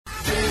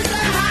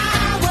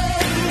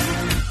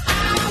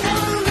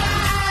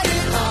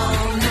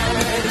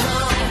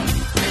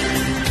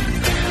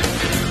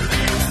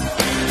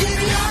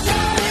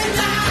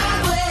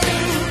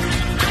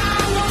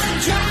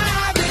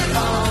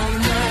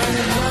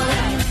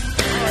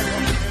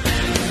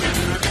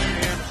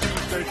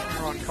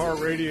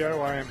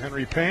Radio. I am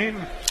Henry Payne,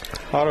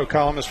 auto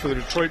columnist for the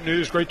Detroit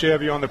News. Great to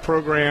have you on the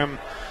program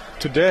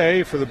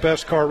today for the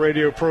best car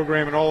radio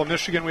program in all of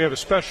Michigan. We have a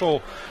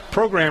special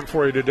program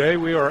for you today.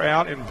 We are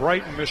out in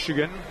Brighton,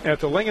 Michigan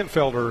at the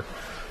Lingenfelter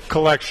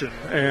Collection,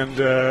 and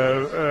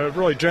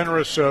really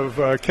generous of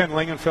Ken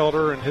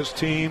Lingenfelter and his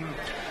team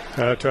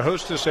to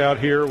host us out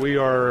here. We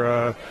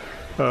are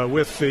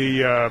with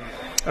the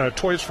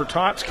Toys for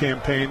Tots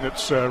campaign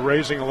that's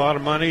raising a lot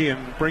of money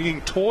and bringing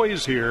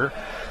toys here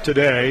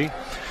today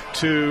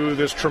to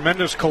this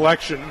tremendous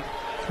collection.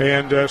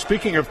 And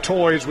speaking of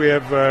toys, we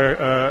have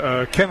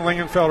Ken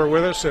Lingenfelter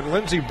with us and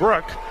Lindsay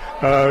Brooke,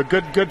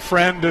 good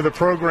friend of the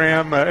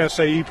program,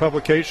 SAE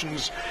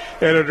Publications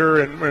editor.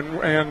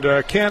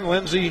 And Ken,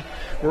 Lindsay,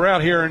 we're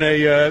out here in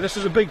this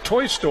is a big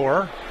toy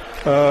store.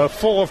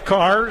 Full of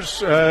cars,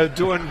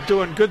 doing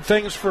good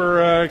things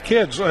for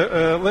kids.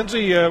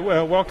 Lindsay,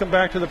 welcome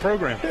back to the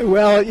program.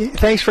 Well,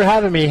 thanks for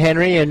having me,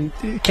 Henry, and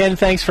Ken,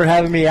 thanks for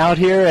having me out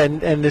here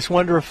and this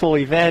wonderful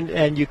event.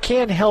 And you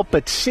can't help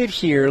but sit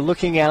here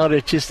looking out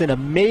at just an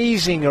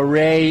amazing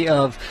array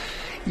of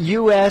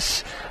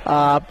U.S.,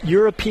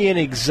 European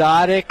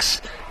exotics,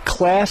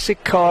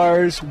 classic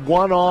cars,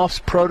 one-offs,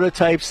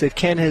 prototypes that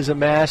Ken has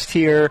amassed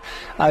here.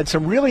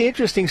 Some really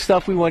interesting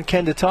stuff we want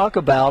Ken to talk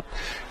about.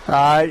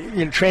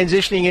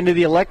 Transitioning into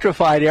the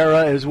electrified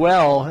era as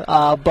well.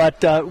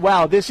 But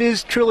wow, this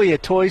is truly a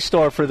toy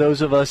store for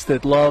those of us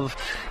that love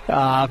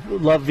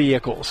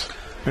vehicles.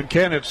 And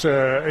Ken, it's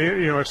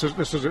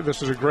this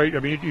is a great. I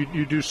mean,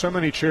 you do so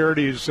many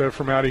charities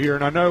from out of here,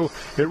 and I know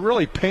it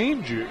really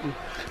pained you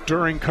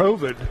during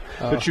COVID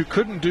that you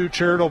couldn't do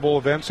charitable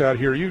events out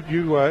here.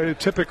 You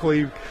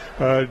typically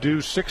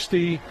do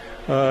 60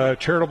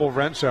 charitable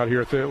events out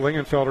here at the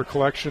Lingenfelter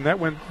Collection. That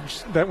went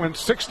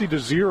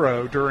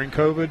 60-0 during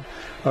COVID.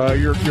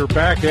 You're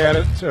back at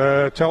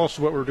it. Tell us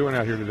what we're doing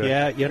out here today.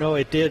 Yeah,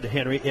 it did,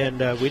 Henry, and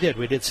we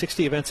did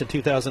 60 events in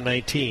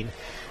 2019.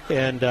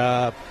 And,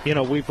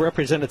 we've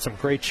represented some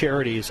great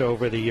charities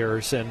over the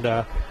years, and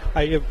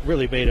it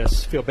really made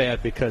us feel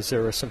bad because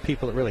there were some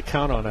people that really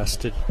count on us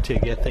to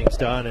get things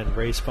done and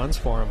raise funds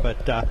for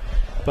them.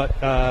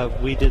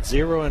 But we did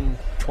 0 in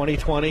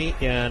 2020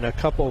 and a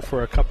couple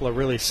of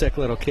really sick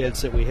little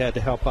kids that we had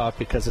to help out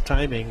because of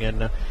timing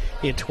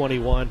in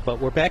 21. But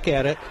we're back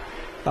at it.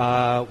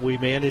 We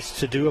managed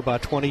to do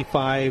about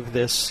 25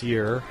 this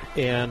year,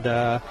 and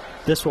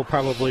this will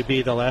probably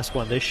be the last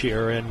one this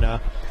year, and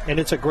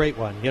it's a great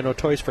one.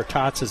 Toys for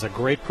Tots is a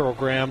great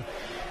program.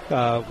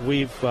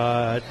 We've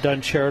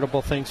done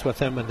charitable things with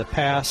them in the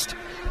past,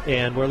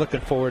 and we're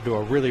looking forward to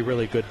a really,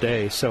 really good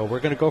day. So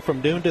we're going to go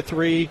from noon to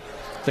 3.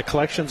 The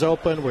collection's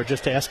open. We're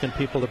just asking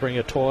people to bring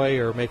a toy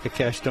or make a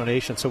cash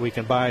donation so we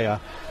can buy a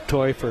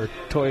toy for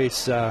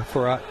Toys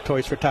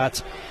for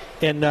Tots.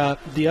 And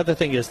the other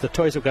thing is the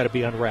toys have got to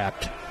be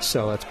unwrapped.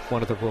 So that's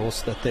one of the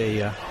rules that they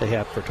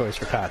have for Toys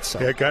for Tots.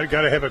 So. Yeah,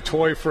 got to have a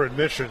toy for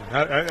admission.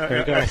 There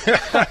you go.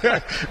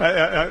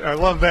 I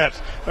love that.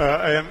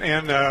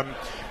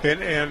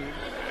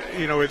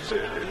 It's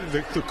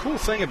the cool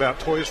thing about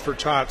Toys for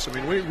Tots. I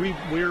mean,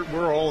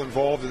 we're all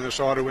involved in this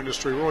auto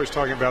industry. We're always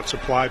talking about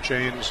supply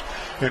chains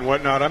and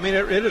whatnot. I mean,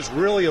 it is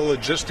really a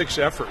logistics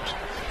effort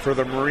for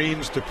the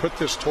Marines to put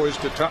this Toys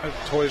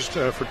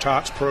for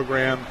Tots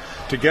program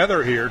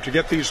together here to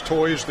get these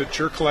toys that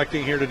you're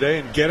collecting here today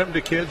and get them to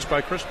kids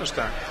by Christmas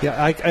time.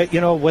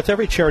 Yeah, with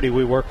every charity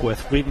we work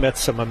with, we've met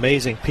some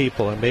amazing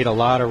people and made a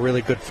lot of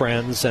really good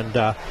friends, and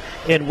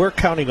we're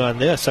counting on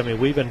this. I mean,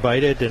 we've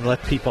invited and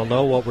let people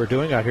know what we're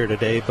doing out here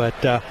today,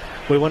 but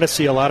we want to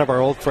see a lot of our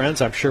old friends.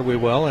 I'm sure we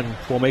will, and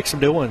we'll make some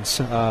new ones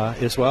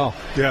as well.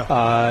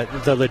 Yeah.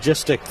 The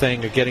logistic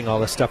thing of getting all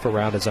this stuff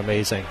around is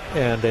amazing,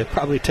 and it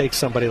probably takes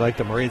somebody like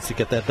the Marines to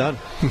get that done.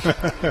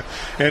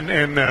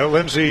 and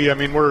Lindsay, I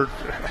mean, we're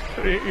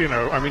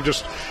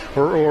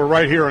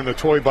right here in the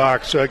toy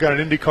box. I got an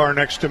Indy car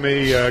next to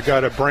me.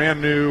 Got a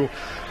brand new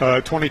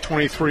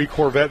 2023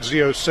 Corvette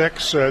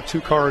Z06,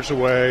 2 cars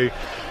away.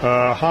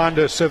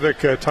 Honda Civic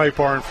Type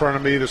R in front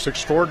of me. This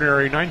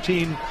extraordinary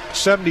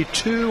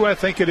 1972, I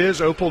think it is,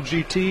 Opel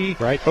GT.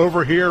 Right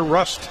over here,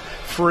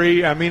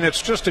 rust-free. I mean,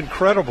 it's just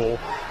incredible.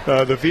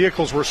 The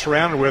vehicles we're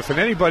surrounded with, and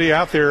anybody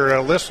out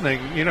there listening,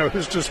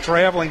 who's just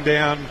traveling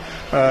down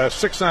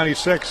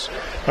 696,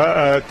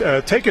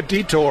 take a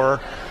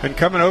detour and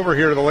coming over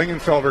here to the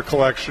Lingenfelter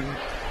Collection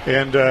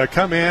and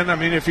come in. I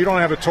mean, if you don't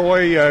have a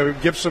toy,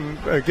 give some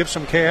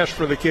cash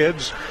for the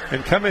kids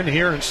and come in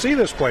here and see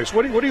this place.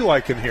 What do you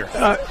like in here?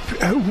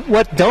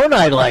 What don't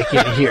I like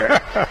in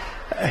here?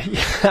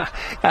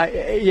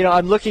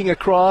 I'm looking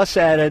across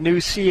at a new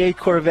C8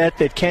 Corvette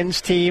that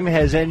Ken's team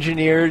has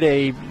engineered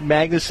a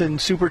Magnuson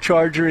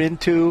supercharger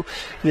into.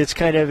 That's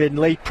kind of in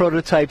late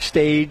prototype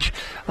stage.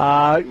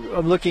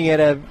 I'm looking at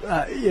a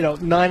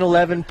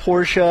 911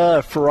 Porsche,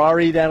 a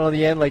Ferrari down on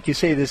the end, like you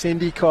say, this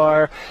Indy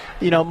car.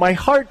 My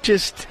heart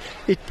just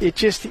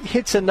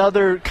hits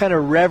another kind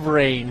of rev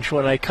range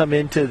when I come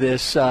into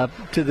this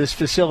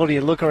facility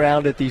and look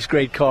around at these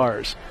great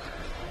cars.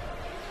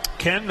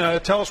 Ken,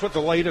 tell us what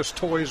the latest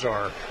toys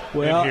are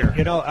well, in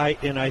here.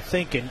 I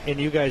think, and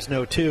you guys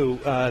know too,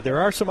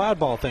 there are some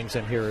oddball things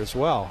in here as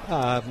well.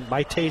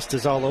 My taste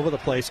is all over the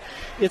place.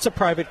 It's a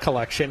private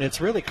collection.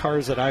 It's really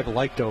cars that I've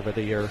liked over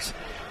the years,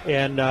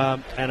 and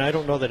I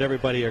don't know that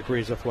everybody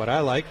agrees with what I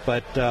like,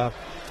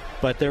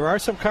 but there are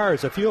some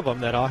cars, a few of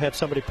them, that I'll have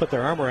somebody put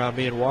their arm around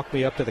me and walk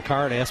me up to the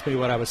car and ask me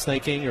what I was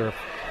thinking, or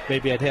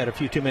maybe I'd had a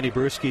few too many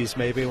brewskis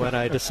maybe when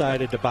I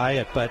decided to buy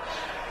it. But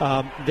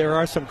there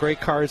are some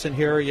great cars in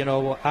here.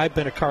 I've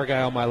been a car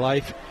guy all my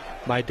life.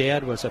 My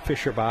dad was a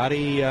Fisher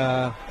Body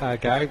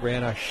guy,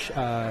 ran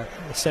a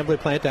assembly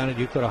plant down in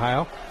Euclid,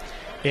 Ohio,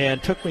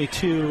 and took me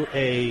to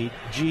a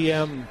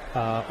GM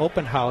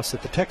open house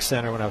at the Tech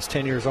Center when I was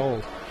 10 years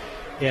old.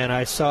 And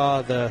I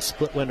saw the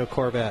split-window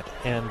Corvette,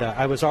 and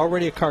I was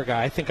already a car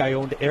guy. I think I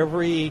owned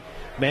every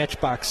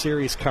Matchbox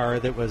Series car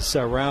that was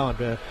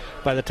around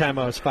by the time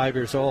I was 5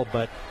 years old.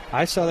 But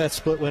I saw that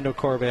split-window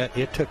Corvette.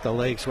 It took the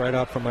legs right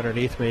out from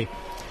underneath me.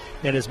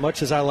 And as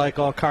much as I like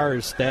all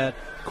cars, that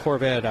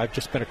Corvette, I've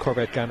just been a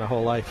Corvette guy my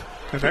whole life.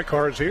 And that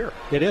car is here.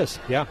 It is,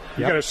 yeah.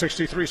 You got a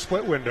 63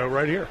 split window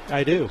right here.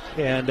 I do,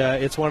 and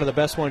it's one of the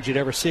best ones you'd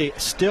ever see.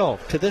 Still,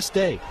 to this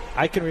day,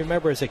 I can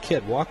remember as a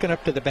kid walking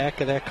up to the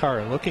back of that car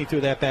and looking through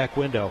that back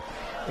window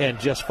and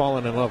just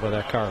falling in love with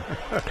that car.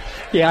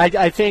 Yeah,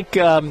 I think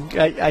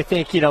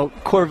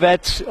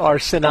Corvettes are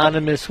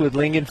synonymous with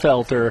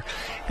Lingenfelter,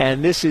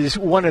 and this is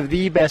one of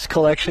the best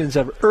collections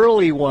of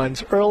early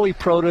ones, early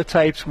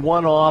prototypes,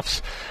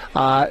 one-offs,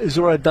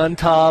 Zora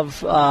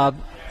Duntov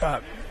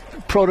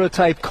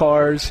prototype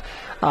cars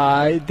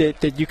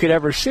that you could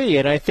ever see.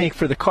 And I think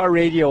for the car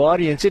radio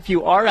audience, if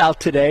you are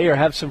out today or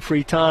have some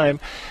free time,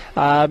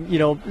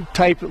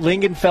 type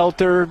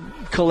Lingenfelter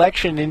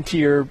collection into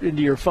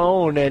your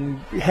phone and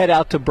head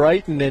out to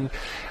Brighton and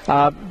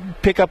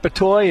pick up a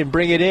toy and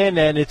bring it in,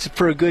 and it's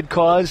for a good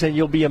cause, and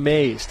you'll be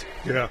amazed.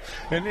 Yeah,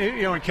 and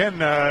and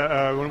Ken,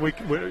 a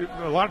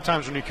lot of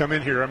times when you come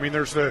in here, I mean,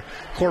 there's the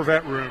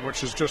Corvette room,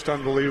 which is just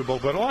unbelievable.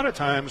 But a lot of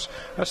times,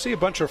 I see a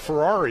bunch of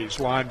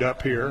Ferraris lined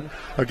up here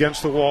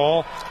against the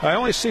wall. I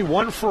only see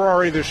one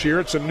Ferrari this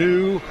year. It's a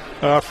new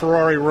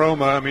Ferrari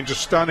Roma. I mean,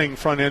 just stunning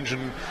front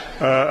engine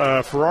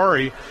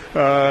Ferrari.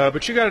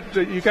 But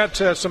you got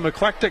some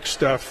eclectic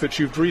stuff that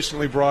you've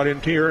recently brought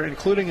in here,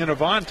 including an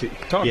Avanti.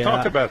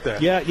 Talk about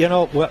that. Yeah,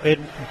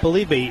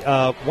 believe me,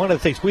 one of the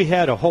things, we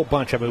had a whole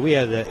bunch. I mean, we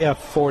had the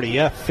F40,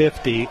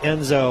 F50,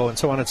 Enzo, and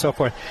so on and so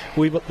forth.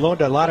 We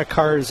loaned a lot of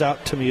cars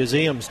out to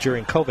museums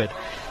during COVID,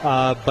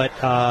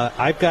 but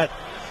I've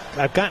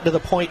gotten to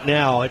the point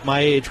now at my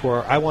age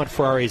where I want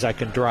Ferraris I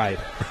can drive.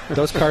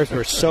 Those cars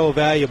were so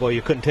valuable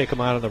you couldn't take them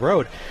out on the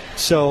road.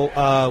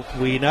 So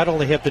we not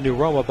only have the new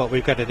Roma, but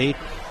we've got an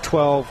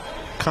 812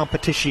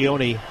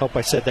 Competizione, hope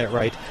I said that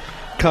right,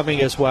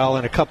 coming as well,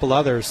 and a couple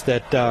others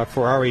that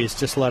Ferrari's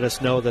just let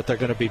us know that they're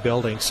going to be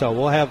building. So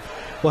we'll have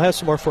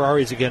some more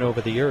Ferraris again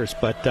over the years.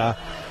 But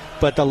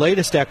the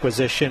latest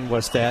acquisition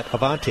was that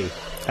Avanti.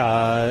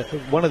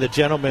 One of the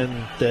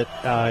gentlemen that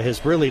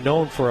is really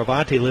known for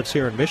Avanti lives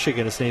here in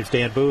Michigan. His name's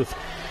Dan Booth.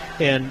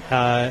 And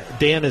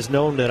Dan has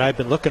known that I've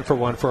been looking for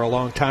one for a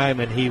long time,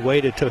 and he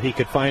waited till he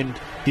could find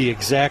the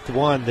exact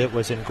one that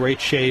was in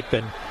great shape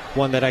and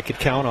one that I could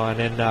count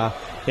on.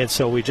 And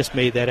so we just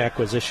made that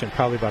acquisition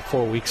probably about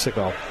 4 weeks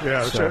ago.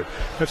 Yeah,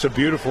 that's a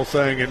beautiful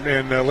thing.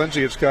 And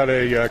Lindsay, it's got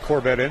a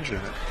Corvette engine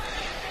in it.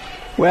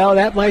 Well,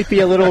 that might be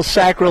a little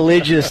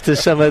sacrilegious to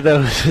some of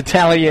those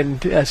Italian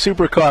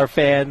supercar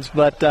fans,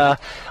 but I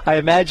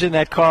imagine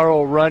that car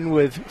will run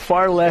with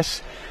far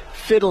less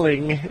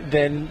fiddling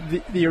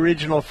than the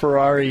original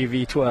Ferrari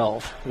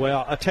V12.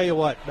 Well, I'll tell you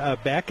what,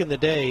 back in the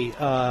day,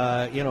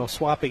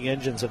 swapping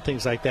engines and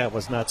things like that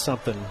was not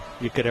something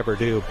you could ever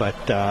do, but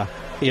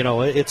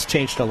it's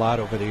changed a lot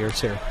over the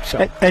years here.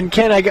 So. And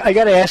Ken, I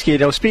got to ask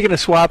you, speaking of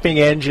swapping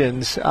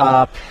engines,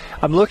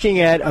 I'm looking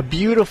at a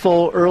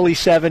beautiful early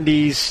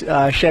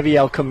 70s Chevy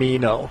El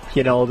Camino,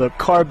 the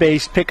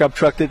car-based pickup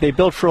truck that they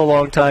built for a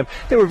long time.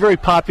 They were very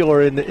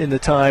popular in the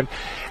time.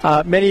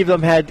 Many of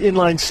them had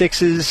inline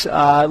sixes,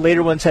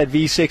 later ones had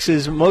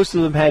V6s, most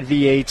of them had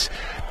V8s.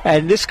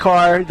 And this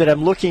car that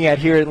I'm looking at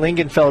here at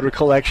Lingenfelter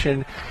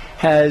Collection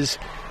has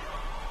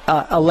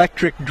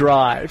electric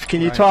drive.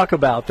 Can you talk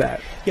about that?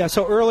 Yeah,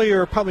 so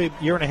earlier, probably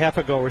a year and a half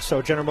ago or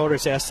so, General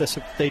Motors asked us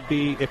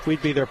if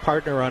we'd be their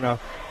partner on a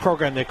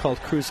program they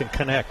called Cruise and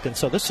Connect. And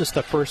so this is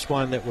the first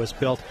one that was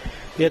built.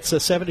 It's a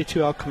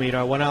 72 El Camino.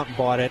 I went out and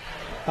bought it.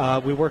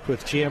 We worked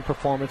with GM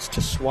Performance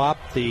to swap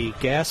the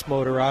gas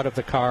motor out of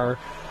the car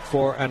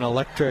for an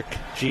electric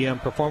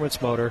GM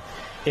Performance motor.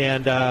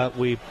 And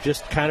we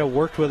just kind of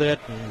worked with it,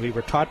 and we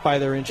were taught by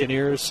their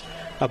engineers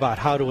about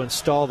how to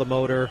install the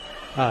motor.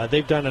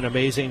 They've done an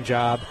amazing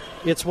job.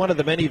 It's one of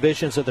the many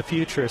visions of the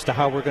future as to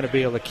how we're going to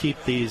be able to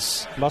keep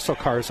these muscle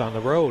cars on the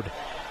road.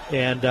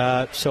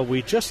 And so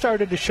we just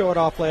started to show it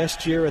off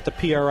last year at the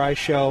PRI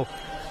show.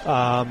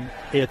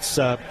 It's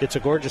a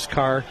gorgeous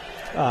car,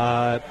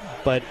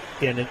 but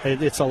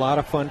it's a lot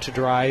of fun to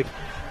drive.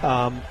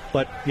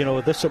 But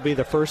this will be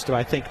the first of,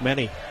 I think,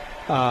 many.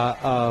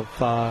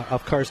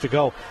 of cars to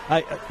go.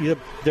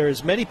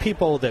 There's many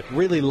people that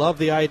really love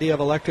the idea of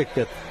electric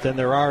than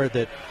there are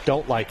that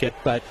don't like it.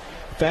 But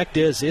the fact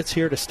is, it's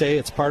here to stay.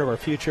 It's part of our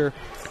future.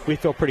 We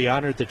feel pretty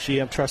honored that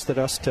GM trusted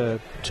us to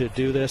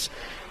do this.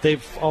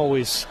 They've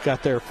always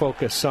got their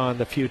focus on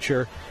the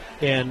future.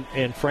 And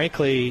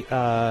frankly,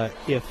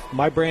 if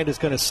my brand is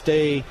going to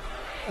stay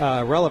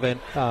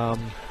relevant,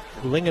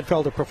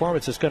 Lingenfelter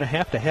Performance is going to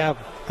have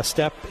a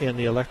step in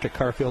the electric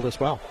car field as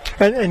well.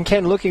 And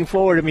Ken, looking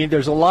forward, I mean,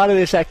 there's a lot of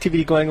this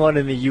activity going on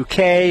in the UK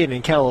and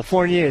in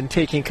California, and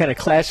taking kind of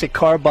classic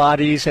car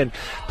bodies and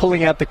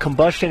pulling out the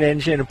combustion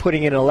engine and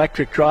putting in an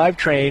electric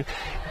drivetrain.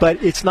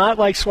 But it's not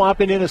like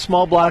swapping in a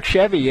small block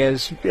Chevy,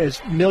 as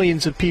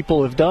millions of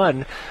people have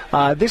done.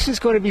 This is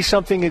going to be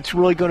something that's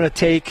really going to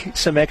take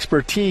some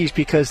expertise,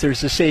 because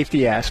there's a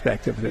safety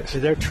aspect of this.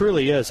 There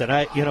truly is, and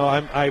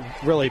I'm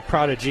really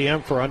proud of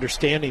GM for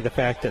understanding the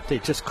fact that they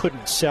just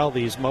couldn't sell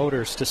these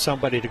motors to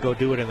somebody to go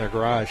do it in their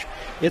garage.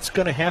 It's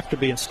going to have to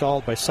be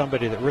installed by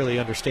somebody that really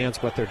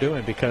understands what they're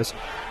doing, because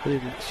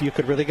you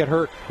could really get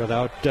hurt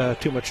without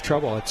too much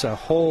trouble. It's a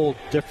whole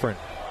different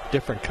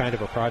kind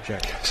of a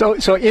project.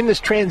 So in this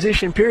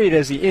transition period,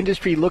 as the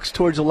industry looks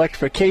towards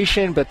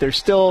electrification, but there's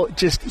still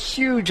just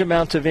huge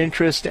amounts of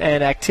interest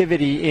and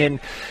activity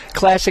in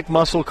classic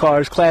muscle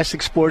cars,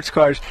 classic sports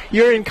cars,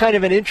 you're in kind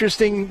of an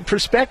interesting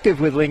perspective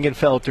with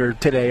Lingenfelter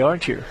today,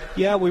 aren't you?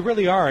 Yeah, we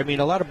really are. I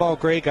mean, a lot of ball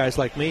gray guys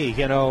like me,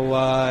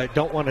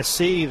 don't want to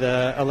see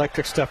the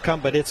electric stuff come,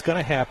 but it's going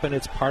to happen.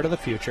 It's part of the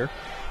future.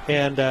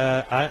 And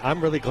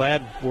I'm really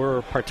glad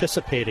we're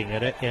participating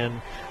in it.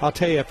 And I'll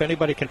tell you, if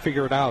anybody can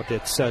figure it out,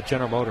 it's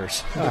General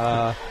Motors.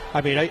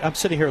 I'm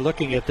sitting here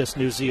looking at this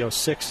new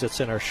Z06 that's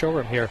in our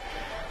showroom here.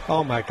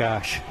 Oh, my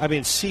gosh. I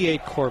mean,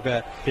 C8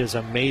 Corvette is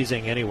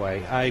amazing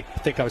anyway. I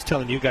think I was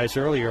telling you guys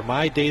earlier,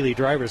 my daily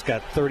driver's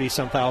got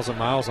 30-some thousand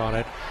miles on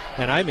it,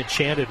 and I'm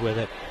enchanted with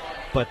it.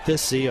 But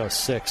this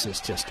Z06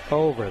 is just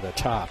over the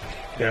top.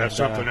 Yeah, and,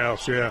 something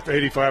else, yeah.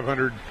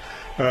 8,500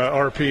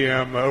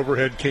 RPM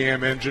overhead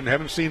cam engine.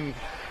 Haven't seen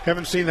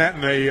that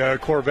in a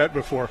Corvette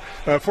before.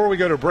 Before we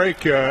go to break,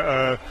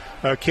 Ken,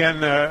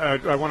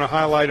 I want to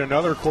highlight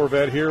another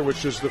Corvette here,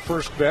 which is the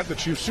first Vette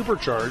that you've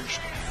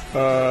supercharged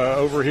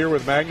over here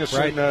with Magnuson.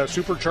 Right.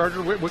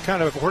 Supercharger. What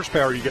kind of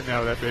horsepower are you getting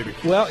out of that baby?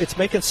 Well, it's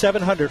making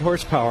 700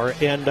 horsepower,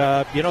 and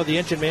the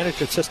engine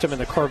management system in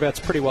the Corvette's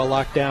pretty well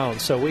locked down.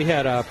 So we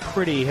had a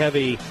pretty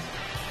heavy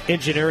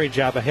engineering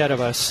job ahead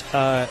of us,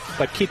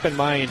 but keep in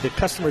mind, the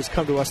customers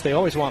come to us, they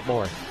always want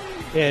more.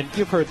 And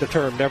you've heard the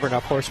term never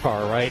enough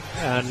horsepower, right?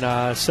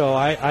 And so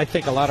I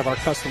think a lot of our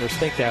customers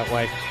think that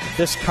way.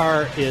 This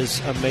car is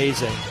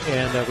amazing,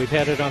 and we've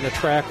had it on the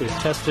track, we've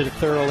tested it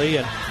thoroughly,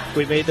 and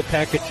we made the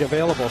package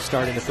available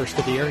starting the first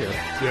of the year here.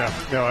 Yeah,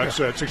 no,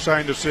 it's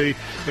exciting to see,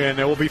 and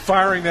we'll be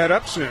firing that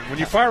up soon. When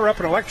you fire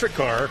up an electric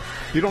car,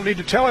 you don't need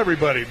to tell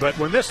everybody, but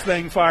when this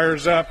thing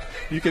fires up,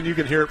 you can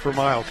hear it for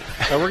miles.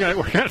 We're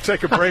gonna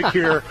take a break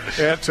here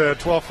at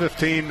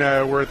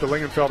 12:15. We're at the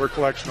Lingenfelter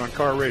Collection on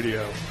Car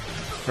Radio.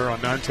 We're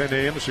on 910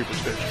 AM, the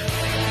Superstation.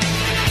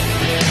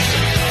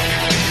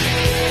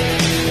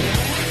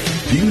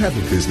 Do you have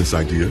a business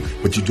idea,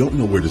 but you don't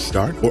know where to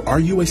start? Or are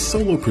you a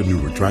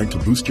solopreneur trying to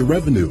boost your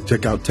revenue?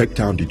 Check out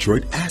TechTown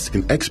Detroit Ask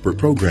an Expert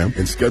program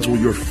and schedule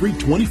your free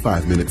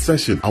 25-minute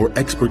session. Our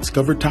experts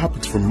cover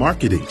topics from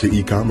marketing to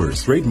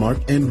e-commerce,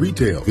 trademark, and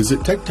retail. Visit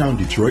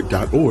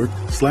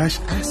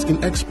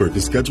techtowndetroit.org/askanexpert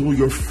to schedule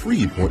your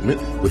free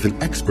appointment with an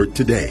expert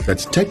today.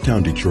 That's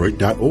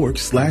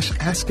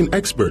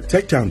techtowndetroit.org/askanexpert.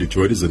 TechTown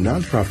Detroit is a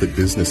nonprofit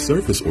business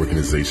service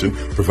organization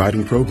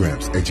providing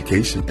programs,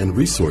 education, and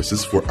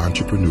resources for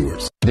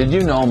entrepreneurs. Did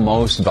you know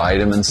most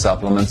vitamin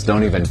supplements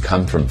don't even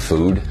come from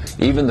food?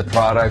 Even the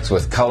products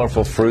with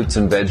colorful fruits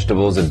and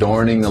vegetables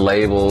adorning the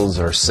labels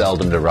are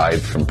seldom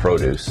derived from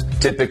produce.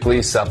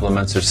 Typically,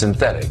 supplements are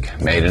synthetic,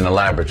 made in a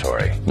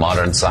laboratory.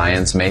 Modern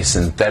science may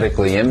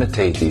synthetically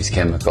imitate these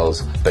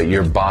chemicals, but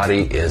your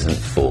body isn't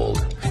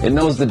fooled. It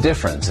knows the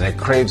difference, and it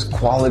craves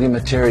quality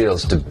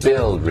materials to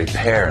build,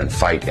 repair, and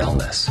fight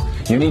illness.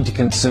 You need to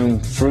consume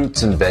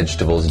fruits and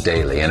vegetables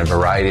daily in a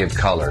variety of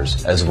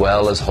colors, as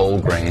well as whole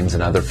grains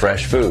and other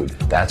fresh food.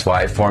 That's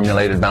why I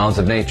formulated Balance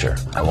of Nature.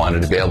 I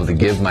wanted to be able to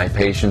give my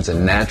patients a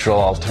natural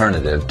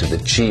alternative to the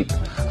cheap,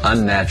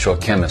 unnatural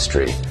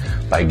chemistry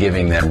by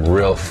giving them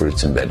real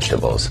fruits and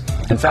vegetables.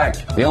 In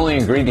fact, the only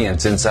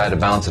ingredients inside a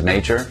Balance of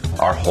Nature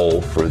are whole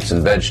fruits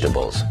and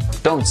vegetables.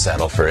 Don't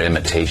settle for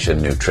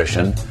imitation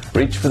nutrition.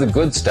 Reach for the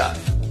good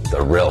stuff,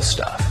 the real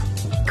stuff.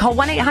 Call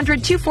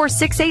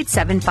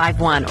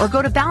 1-800-246-8751 or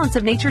go to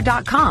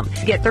balanceofnature.com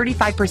to get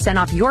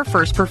 35% off your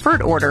first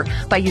preferred order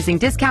by using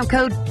discount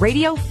code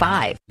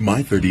RADIO5.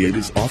 My38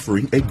 is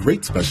offering a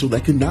great special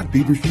that cannot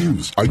be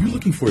refused. Are you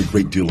looking for a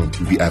great deal on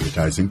TV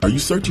advertising? Are you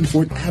searching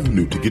for an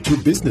avenue to get your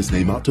business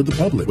name out to the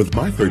public? With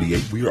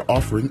My38, we are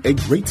offering a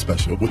great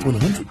special with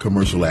 100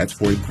 commercial ads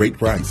for a great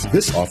price.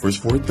 This offers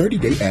for a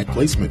 30-day ad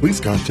placement. Please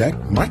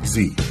contact Mike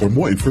Z for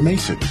more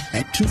information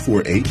at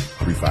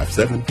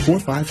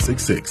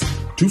 248-357-4566.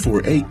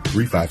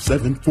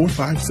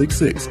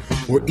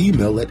 248-357-4566 or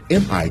email at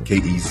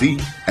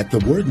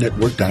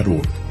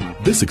mikez@thewordnetwork.org.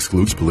 This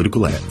excludes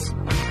political ads.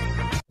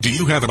 Do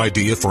you have an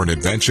idea for an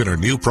invention or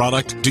new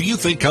product? Do you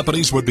think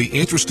companies would be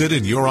interested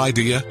in your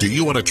idea? Do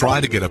you want to try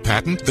to get a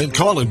patent? Then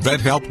call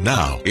InventHelp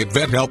now.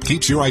 InventHelp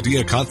keeps your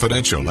idea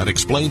confidential and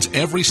explains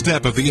every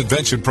step of the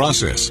invention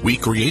process. We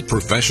create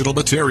professional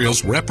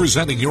materials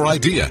representing your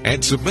idea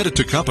and submit it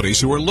to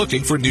companies who are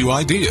looking for new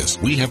ideas.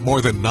 We have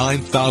more than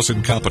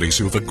 9,000 companies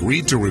who have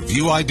agreed to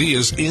review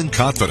ideas in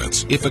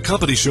confidence. If a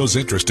company shows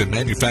interest in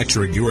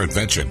manufacturing your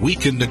invention, we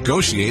can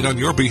negotiate on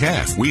your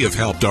behalf. We have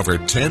helped over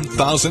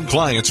 10,000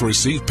 clients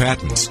receive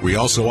patents. We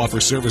also offer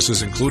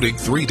services including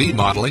 3D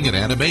modeling and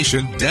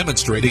animation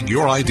demonstrating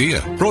your idea,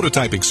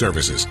 prototyping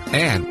services,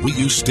 and we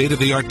use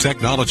state-of-the-art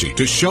technology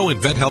to show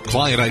InventHelp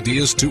client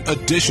ideas to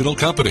additional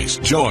companies.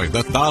 Join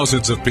the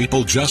thousands of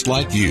people just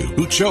like you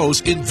who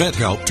chose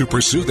InventHelp to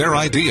pursue their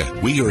idea.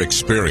 We are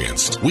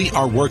experienced. We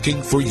are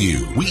working for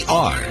you. We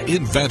are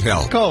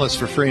InventHelp. Call us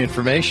for free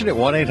information at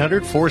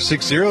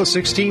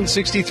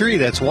 1-800-460-1663.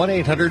 That's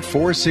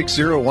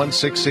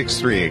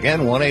 1-800-460-1663.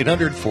 Again,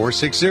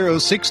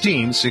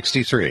 1-800-460-1663.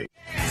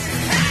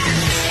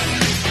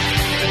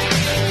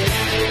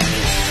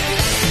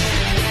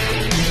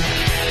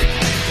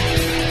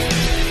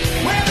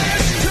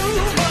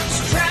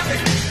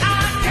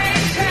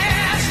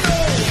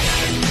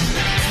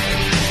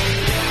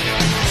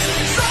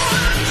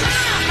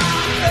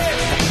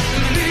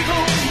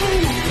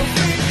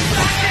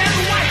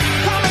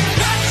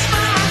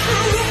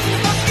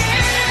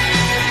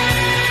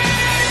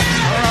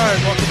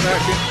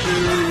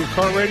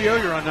 Car Radio,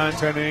 you're on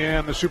 910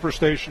 AM, the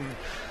Superstation.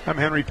 I'm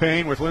Henry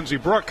Payne with Lindsey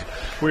Brooke.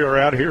 We are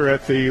out here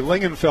at the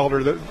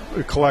Lingenfelder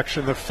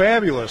collection, the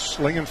fabulous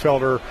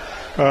Lingenfelder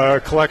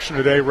collection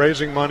today,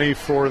 raising money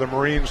for the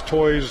Marines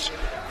Toys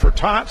for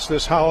Tots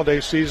this holiday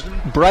season.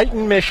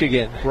 Brighton,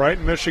 Michigan.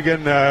 Brighton,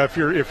 Michigan. If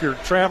you're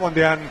traveling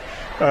down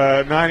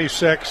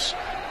 96,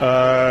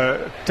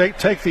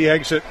 take the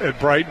exit at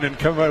Brighton and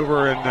come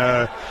over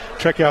and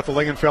check out the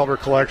Lingenfelder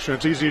collection.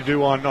 It's easy to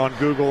do on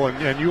Google,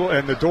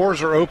 and the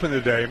doors are open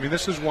today. I mean,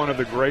 this is one of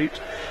the great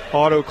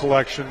auto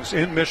collections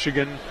in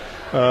Michigan,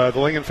 the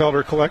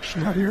Lingenfelder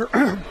collection out here.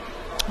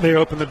 They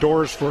open the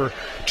doors for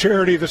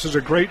charity. This is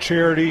a great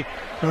charity.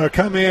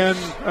 Come in,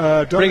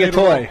 bring a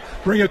toy.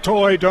 Bring a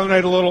toy,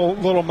 donate a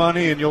little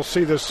money, and you'll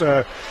see this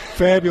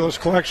fabulous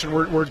collection.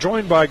 We're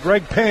joined by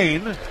Greg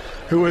Payne,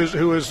 who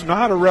is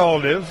not a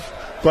relative,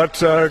 but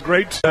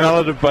great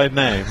relative by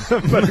name,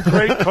 but a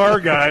great car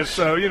guy.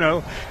 So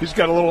he's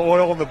got a little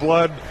oil in the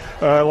blood,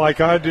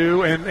 like I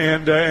do,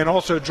 and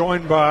also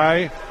joined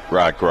by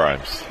Rod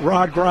Grimes.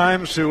 Rod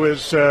Grimes, who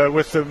is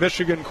with the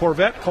Michigan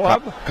Corvette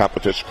Club,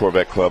 Competition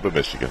Corvette Club of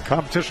Michigan.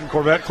 Competition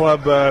Corvette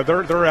Club.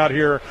 They're out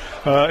here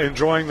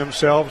enjoying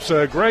themselves.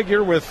 Greg,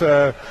 you're with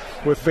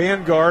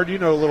Vanguard. You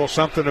know a little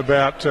something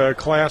about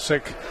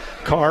classic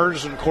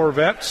cars and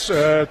Corvettes.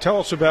 Tell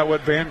us about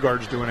what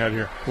Vanguard's doing out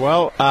here.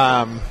 Well,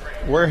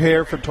 we're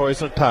here for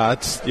Toys and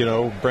Tots,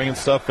 bringing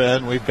stuff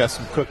in. We've got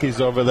some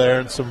cookies over there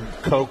and some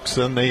Cokes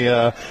in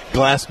the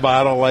glass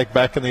bottle like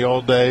back in the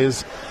old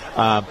days,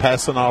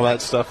 passing all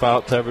that stuff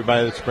out to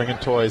everybody that's bringing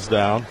toys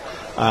down.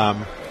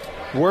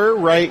 We're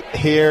right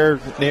here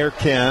near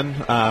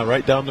Ken,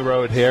 right down the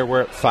road here.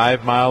 We're at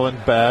 5 Mile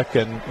and Beck,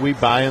 and we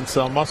buy and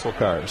sell muscle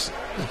cars.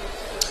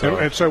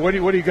 So what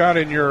do you got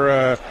in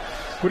your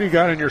What do you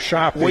got in your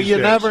shop these Well, you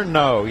days? never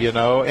know,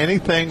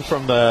 anything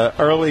from the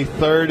early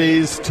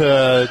 30s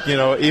to,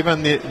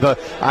 even the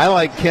I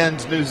like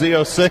Ken's new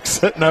Z06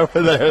 sitting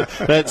over there,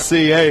 that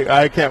C8.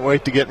 I can't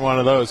wait to get one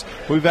of those.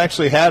 We've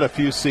actually had a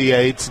few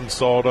C8s and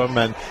sold them,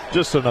 and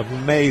just an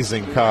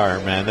amazing car,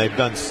 man. They've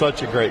done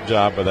such a great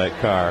job with that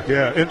car.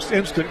 Yeah,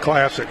 instant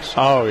classics.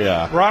 Oh,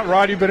 yeah.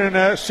 Rod, you've been in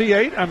a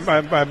C8?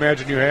 I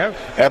imagine you have.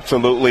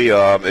 Absolutely.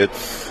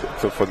 It's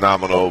a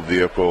phenomenal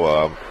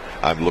vehicle.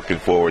 I'm looking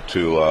forward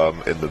to,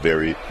 in the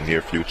very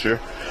near future,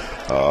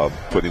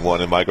 putting one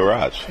in my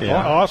garage.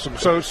 Yeah. Awesome.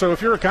 So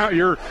if you're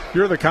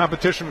the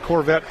Competition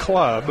Corvette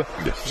Club,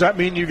 yes. Does that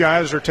mean you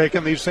guys are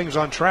taking these things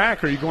on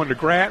track? Are you going to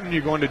Grattan? Are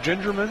you going to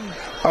Gingerman?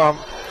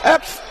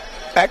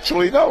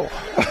 Actually, no.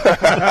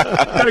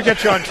 Got to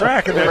get you on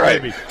track in that, right.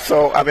 baby.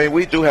 So,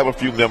 we do have a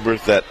few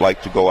members that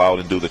like to go out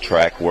and do the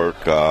track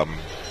work.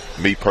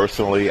 Me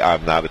personally,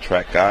 I'm not a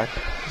track guy,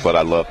 but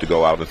I love to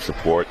go out and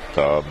support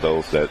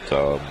those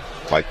that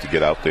like to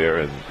get out there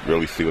and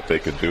really see what they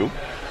can do.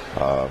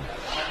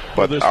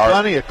 But there's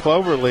plenty of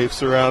clover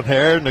leaves around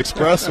here and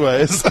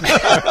expressways.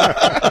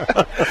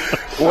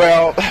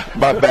 Well,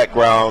 my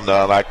background,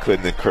 I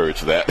couldn't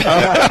encourage that.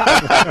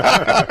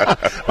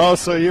 Oh,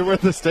 so you're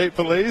with the state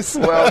police?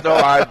 Well, no,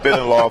 I've been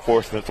in law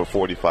enforcement for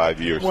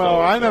 45 years. Well,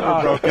 I never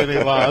broke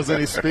any laws,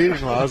 any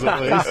speeding laws at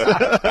least.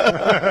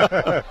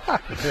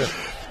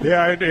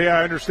 Yeah,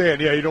 I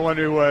understand. Yeah, you don't want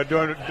to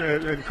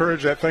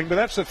encourage that thing. But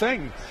that's the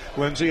thing,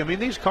 Lindsay.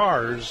 These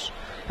cars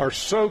are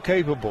so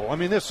capable.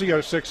 This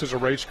Z06 is a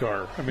race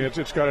car.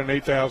 It's got an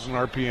 8,000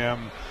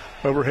 RPM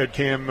overhead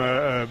cam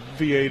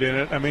V8 in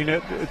it. I mean,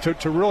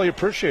 to really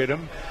appreciate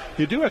them,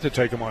 you do have to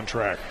take them on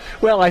track.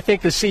 Well, I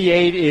think the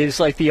C8 is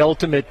like the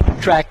ultimate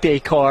track day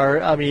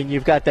car. I mean,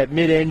 you've got that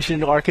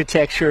mid-engine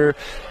architecture,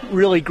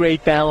 really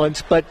great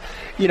balance. But,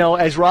 you know,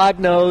 as Rod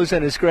knows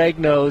and as Greg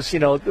knows, you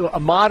know, a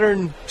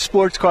modern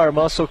sports car,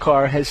 muscle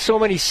car, has so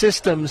many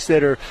systems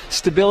that are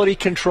stability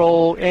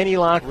control,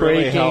 anti-lock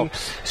Really braking,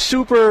 helps.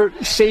 super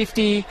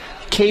safety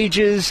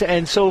cages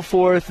and so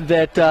forth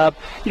that,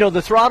 you know,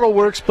 the throttle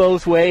works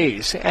both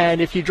ways. And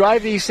if you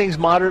drive these things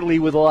moderately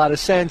with a lot of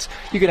sense,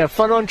 you can have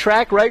fun on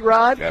track, right,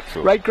 Rod?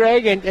 Absolutely. Right,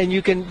 Greg? And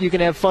you can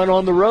have fun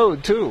on the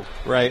road, too.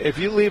 Right. If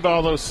you leave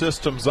all those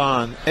systems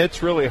on,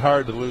 it's really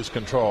hard to lose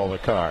control of the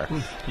car.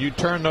 You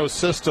turn those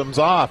systems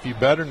off, you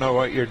better know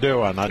what you're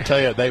doing. I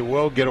tell you, they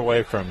will get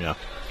away from you.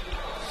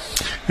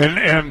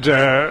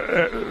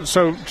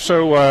 So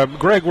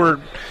Greg,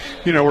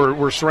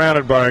 we're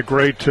surrounded by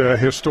great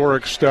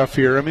historic stuff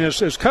here. I mean,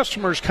 as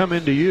customers come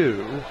into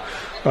you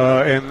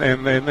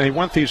and they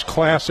want these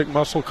classic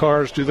muscle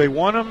cars, do they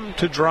want them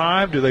to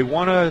drive? Do they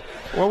want to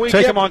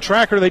take them on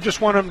track, or do they just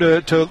want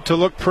them to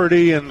look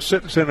pretty and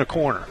sit in a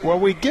corner? Well,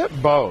 we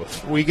get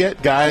both. We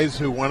get guys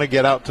who want to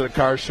get out to the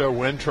car show,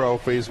 win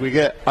trophies. We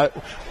get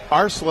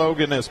our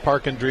slogan is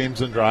parking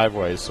dreams in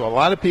driveways. So a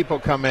lot of people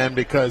come in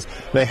because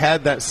they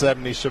had that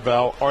 70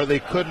 Chevelle, or they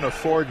couldn't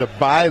afford to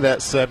buy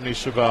that 70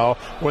 Chevelle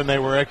when they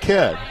were a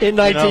kid. In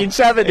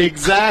 1970.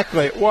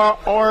 Exactly. Well,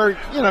 or,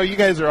 you know, you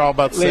guys are all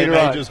about the same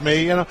age as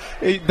me. You know,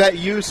 that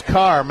used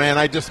car,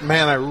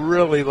 I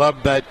really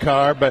loved that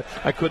car, but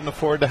I couldn't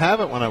afford to have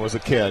it when I was a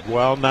kid.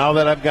 Well, now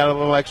that I've got a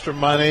little extra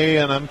money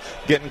and I'm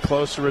getting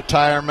close to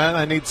retirement,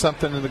 I need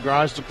something in the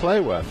garage to play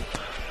with.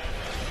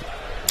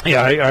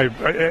 Yeah,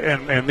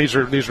 and these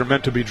are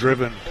meant to be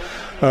driven,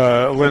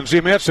 Lindsay.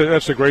 I mean, that's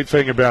the great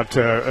thing about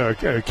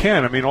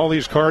Ken. I mean, all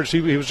these cars, he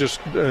was just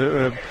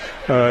saying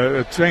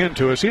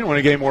to us, he didn't want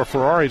to get any more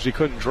Ferraris he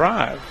couldn't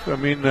drive. I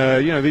mean,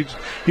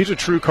 he's a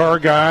true car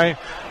guy.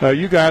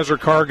 You guys are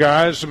car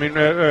guys. I mean,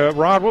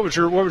 Rod, what was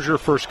your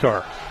first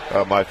car?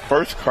 My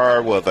first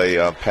car was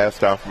a passed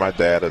down from my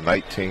dad, a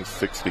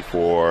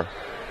 1964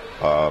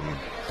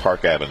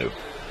 Park Avenue.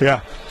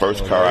 Yeah.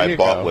 First car I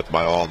bought with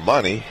my own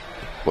money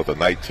was a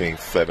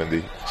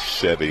 1970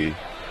 Chevy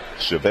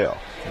Chevelle.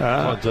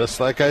 Well,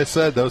 just like I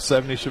said, those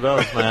 70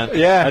 Chevelles, man.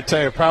 Yeah. I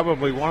tell you,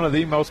 probably one of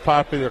the most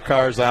popular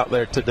cars out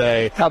there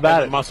today. How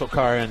about in the muscle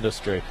car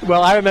industry?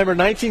 Well, I remember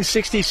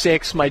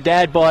 1966, my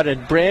dad bought a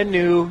brand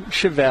new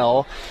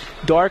Chevelle,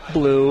 dark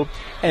blue,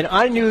 and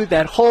I knew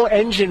that whole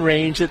engine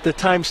range at the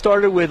time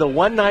started with a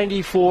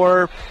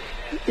 194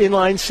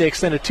 inline six,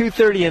 then a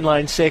 230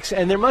 inline six,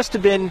 and there must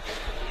have been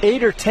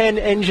 8 or 10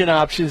 engine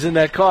options in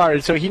that car.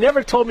 And so he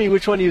never told me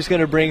which one he was going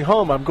to bring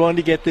home. I'm going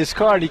to get this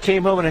car. And he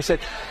came home and I said,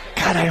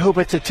 God, I hope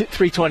it's a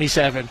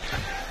 327.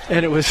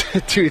 And it was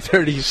a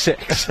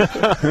 236.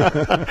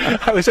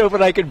 I was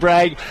hoping I could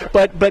brag.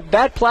 But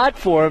that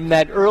platform,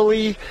 that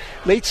late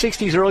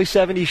 60s, early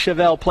 70s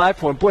Chevelle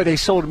platform, boy, they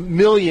sold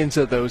millions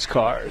of those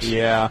cars.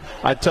 Yeah.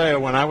 I tell you,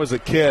 when I was a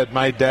kid,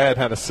 my dad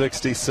had a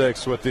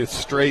 66 with the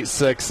straight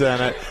six in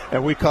it,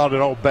 and we called it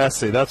Old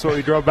Bessie. That's what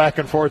we drove back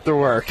and forth to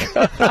work.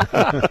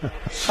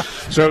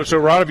 So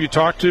Rod, have you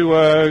talked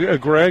to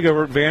Greg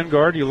over at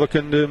Vanguard? You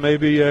looking to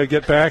maybe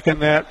get back in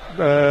that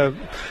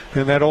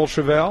old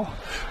Chevelle?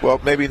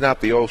 Well, maybe not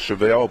the old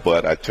Chevelle,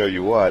 but I tell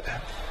you what,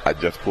 I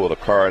just pulled a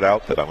card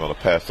out that I'm going to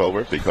pass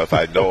over because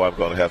I know I'm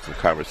going to have some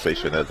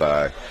conversation as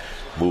I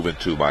move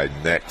into my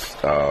next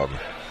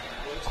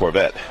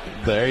Corvette.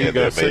 There you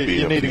go. So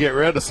you need to get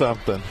rid of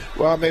something.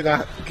 Well, I may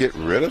not get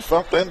rid of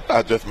something.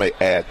 I just may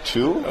add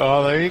to.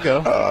 Oh, there you go.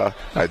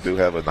 I do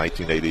have a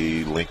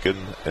 1980 Lincoln,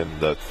 and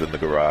that's in the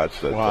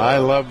garage. Well, I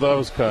love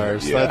those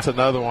cars. Yeah. That's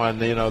another one.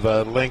 You know,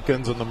 the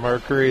Lincolns and the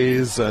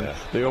Mercurys and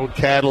the old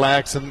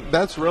Cadillacs, and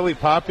that's really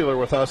popular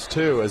with us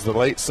too, as the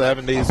late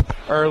 70s,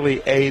 early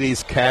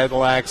 80s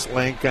Cadillacs,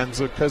 Lincolns,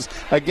 because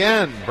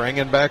again,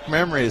 bringing back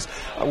memories.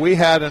 We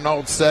had an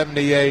old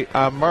 78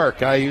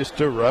 Merc. I used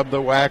to rub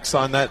the wax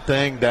on that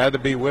thing. Dad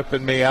would be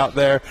whipping me out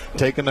there,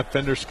 taking the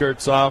fender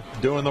skirts off,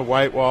 doing the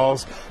white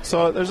walls.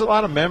 So there's a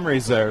lot of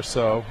memories there.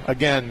 So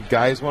again,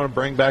 guys want to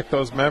bring back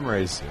those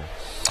memories.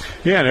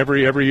 Yeah, and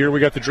every year we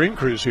got the Dream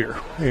Cruise here,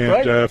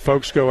 and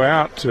folks go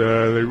out,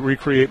 they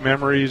recreate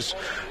memories.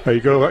 You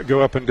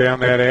go up and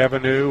down that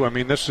avenue. I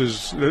mean, this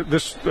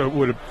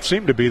would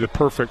seem to be the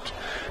perfect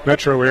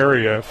metro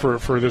area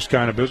for this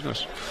kind of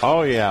business.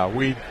 Oh yeah,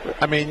 we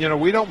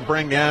don't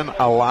bring in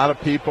a lot of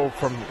people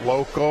from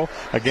local.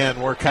 Again,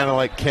 we're kind of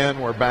like Ken.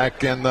 We're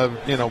back in the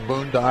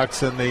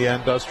boondocks in the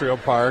industrial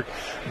park,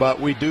 but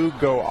we do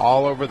go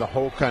all over the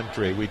whole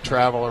country. We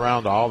travel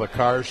around to all the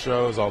car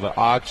shows, all the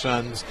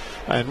auctions,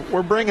 and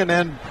we're bringing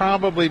in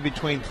probably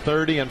between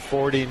 30 and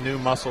 40 new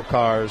muscle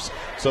cars.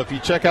 So if you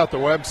check out the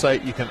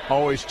website, you can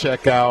always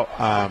check out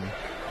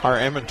our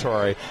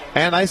inventory.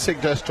 And I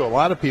suggest to a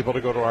lot of people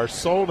to go to our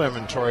sold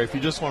inventory. If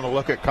you just want to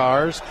look at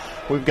cars,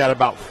 we've got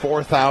about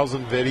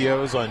 4,000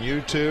 videos on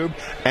YouTube,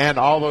 and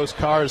all those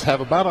cars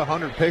have about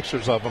 100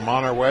 pictures of them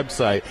on our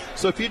website.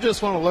 So if you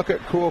just want to look at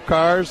cool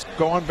cars,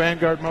 go on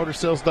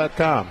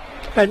VanguardMotorsales.com.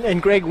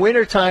 And Greg,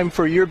 wintertime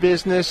for your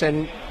business,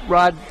 and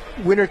Rod,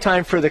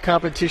 wintertime for the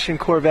Competition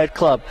Corvette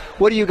Club.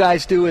 What do you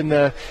guys do in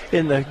the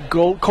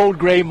cold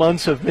gray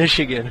months of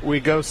Michigan?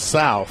 We go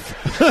south.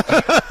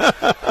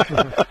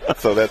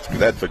 So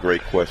that's a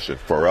great question.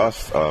 For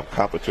us,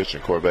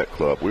 Competition Corvette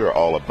Club, we are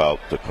all about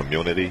the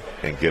community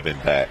and giving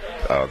back.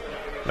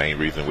 Main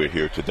reason we're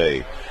here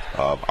today.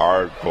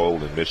 Our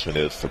goal and mission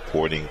is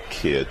supporting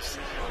kids,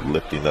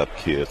 lifting up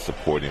kids,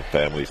 supporting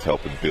families,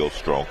 helping build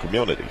strong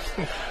communities.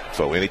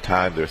 So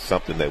anytime there's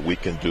something that we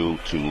can do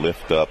to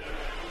lift up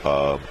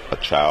a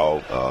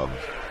child,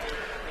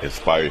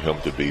 inspire him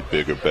to be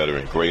bigger, better,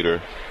 and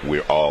greater,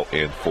 we're all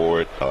in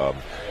for it.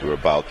 We're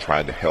about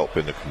trying to help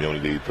in the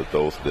community for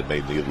those that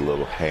may need a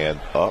little hand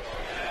up.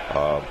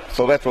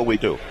 So that's what we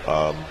do.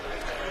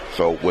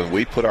 So when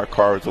we put our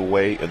cars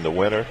away in the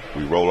winter,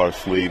 we roll our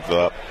sleeves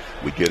up.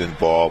 We get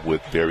involved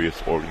with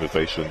various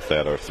organizations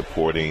that are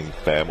supporting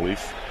families.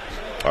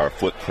 Our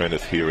footprint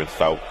is here in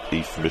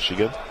Southeast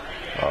Michigan.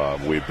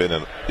 We've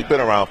been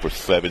around for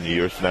 7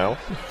 years now.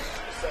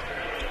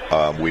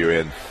 We're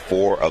in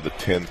 4 of the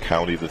 10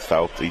 counties in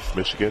Southeast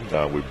Michigan.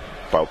 We're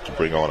about to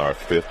bring on our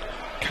 5th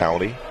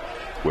county,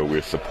 where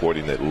we're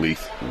supporting at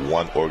least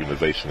one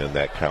organization in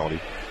that county.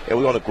 And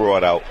we want to grow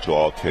it out to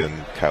all 10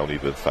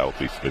 counties in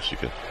Southeast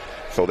Michigan.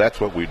 So that's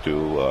what we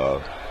do.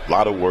 A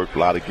lot of work, a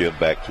lot of give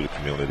back to the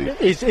community.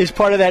 Is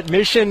part of that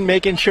mission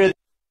making sure that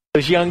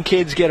those young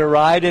kids get a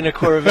ride in a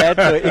Corvette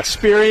to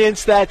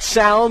experience that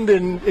sound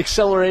and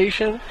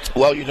acceleration?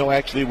 Well,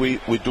 actually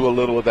we do a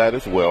little of that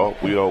as well.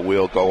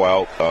 We'll go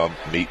out,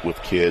 meet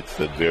with kids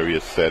in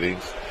various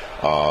settings.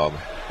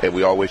 And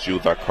we always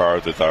use our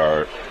cars as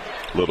our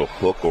little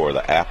hook, or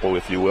the apple,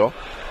 if you will.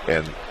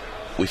 And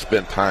we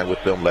spend time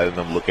with them, letting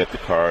them look at the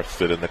cars,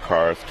 sit in the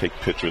cars, take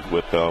pictures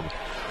with them.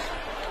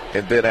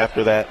 And then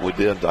after that, we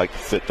then like to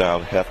sit down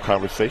and have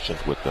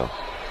conversations with them.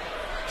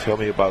 Tell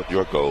me about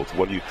your goals.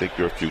 What do you think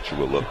your future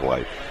will look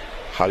like?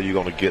 How are you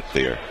going to get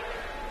there?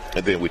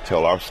 And then we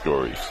tell our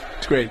stories.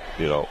 It's great.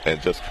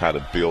 And just kind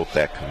of build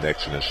that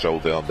connection and show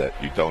them that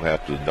you don't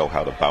have to know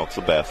how to bounce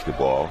a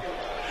basketball,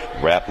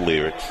 rap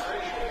lyrics,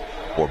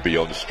 or be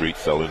on the street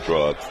selling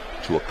drugs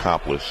to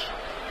accomplish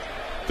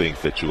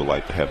things that you would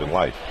like to have in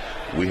life.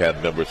 We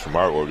have members from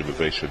our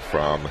organization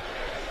from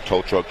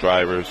tow truck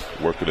drivers,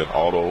 working in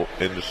auto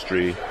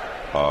industry,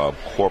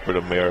 corporate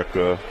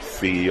America,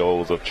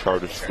 CEOs of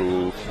charter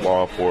schools,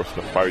 law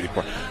enforcement, fire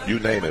department, you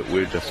name it.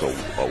 We're just a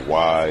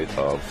wide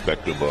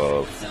spectrum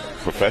of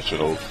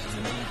professionals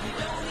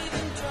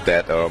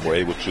that were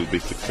able to be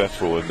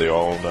successful in their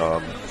own,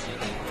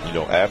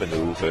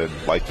 avenues and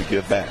like to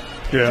give back.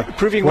 Yeah.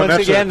 Proving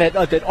once again that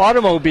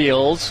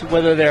automobiles,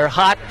 whether they're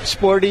hot,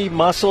 sporty,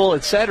 muscle,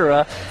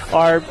 etc.,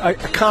 are a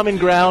common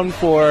ground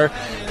for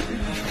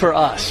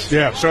us.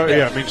 Yeah. So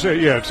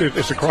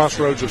it's a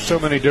crossroads of so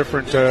many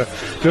different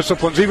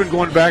disciplines. Even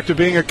going back to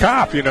being a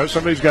cop,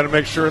 somebody's got to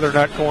make sure they're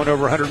not going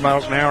over 100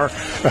 miles an hour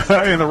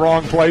in the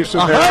wrong place.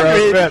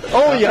 100.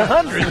 Oh, yeah,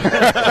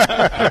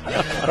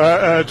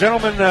 100.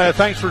 Gentlemen,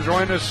 thanks for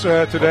joining us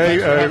today.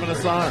 Thanks for having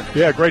us on.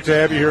 Yeah, great to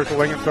have you here at the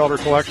Lingenfelter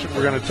Collection.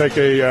 We're going to take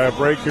a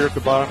break here at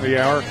the bottom of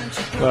the hour,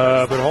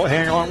 but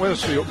hang on with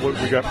us. We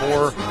got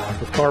more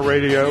with Car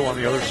Radio on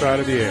the other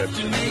side of the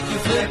edge.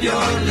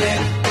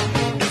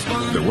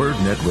 The Word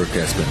Network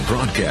has been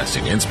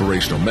broadcasting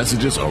inspirational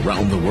messages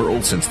around the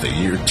world since the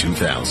year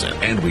 2000,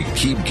 and we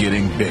keep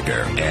getting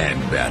bigger and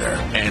better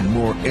and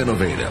more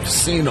innovative.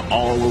 Seen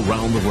all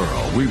around the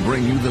world, we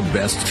bring you the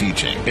best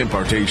teaching,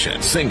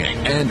 impartation, singing,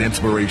 and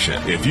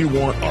inspiration. If you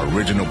want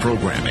original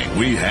programming,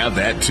 we have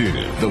that too.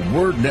 The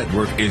Word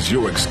Network is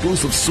your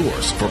exclusive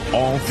source for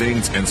all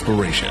things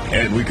inspiration,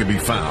 and we can be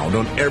found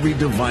on every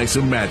device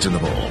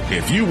imaginable.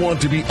 If you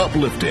want to be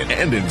uplifted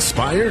and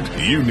inspired,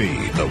 you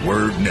need the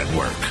Word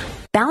Network.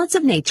 Balance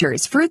of Nature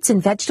is fruits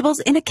and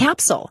vegetables in a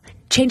capsule,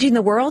 changing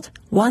the world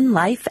one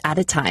life at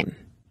a time.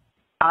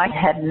 I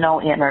had no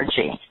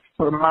energy.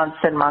 For months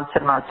and months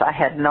and months, I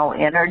had no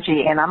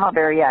energy, and I'm a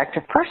very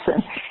active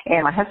person.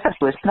 And my husband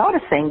was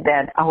noticing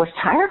that I was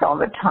tired all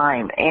the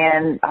time,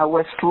 and I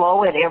was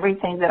slow at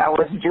everything that I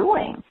was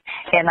doing.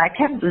 And I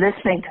kept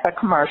listening to the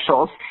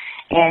commercials.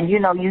 And, you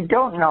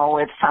don't know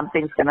if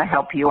something's going to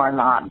help you or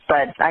not.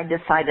 But I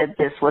decided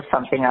this was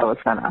something I was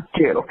going to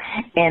do.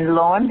 And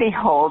lo and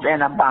behold,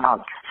 in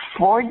about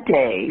 4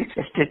 days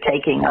after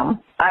taking them,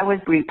 I was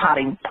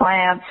repotting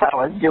plants. I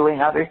was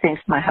doing other things.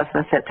 My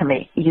husband said to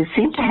me, "You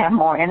seem to have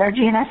more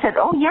energy." And I said,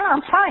 "Oh, yeah,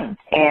 I'm fine."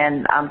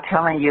 And I'm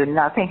telling you,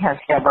 nothing has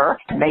ever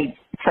made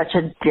such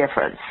a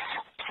difference.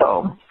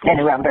 So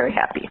anyway, I'm very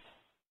happy.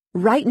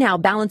 Right now,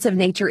 Balance of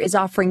Nature is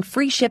offering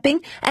free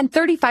shipping and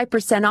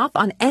 35% off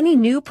on any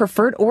new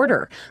preferred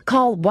order.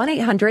 Call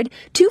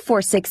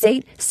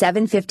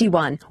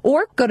 1-800-2468-751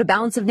 or go to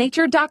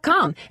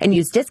balanceofnature.com and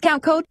use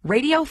discount code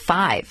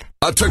RADIO5.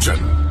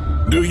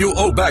 Attention! Do you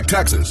owe back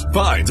taxes,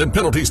 fines, and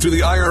penalties to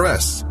the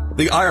IRS?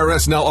 The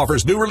IRS now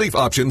offers new relief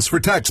options for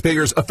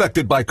taxpayers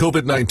affected by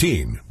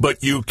COVID-19,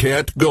 but you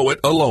can't go it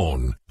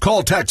alone.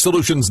 Call Tax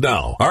Solutions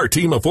now. Our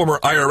team of former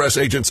IRS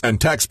agents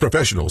and tax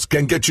professionals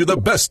can get you the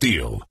best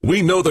deal.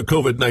 We know the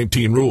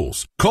COVID-19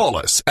 rules. Call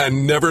us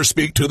and never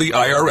speak to the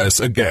IRS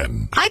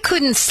again. I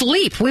couldn't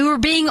sleep. We were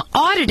being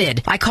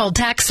audited. I called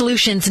Tax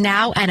Solutions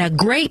now, and a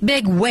great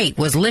big weight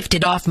was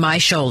lifted off my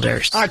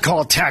shoulders. I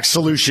called Tax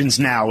Solutions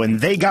now,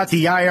 and they got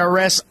the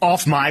IRS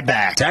off my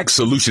back. Tax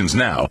Solutions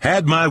now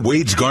had my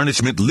wage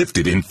garnishment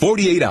lifted in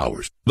 48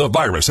 hours. The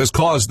virus has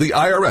caused the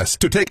IRS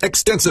to take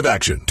extensive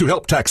action to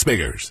help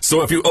taxpayers.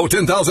 So if you owe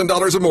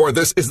 $10,000 or more,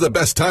 this is the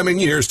best time in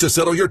years to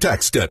settle your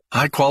tax debt.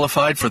 I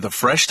qualified for the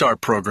Fresh Start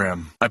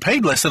program. I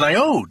paid less than I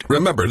owed.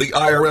 Remember, the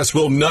IRS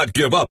will not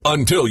give up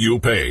until you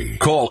pay.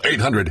 Call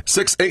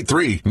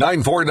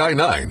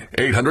 800-683-9499.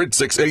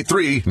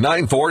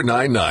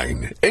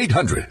 800-683-9499.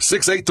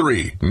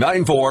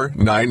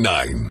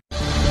 800-683-9499.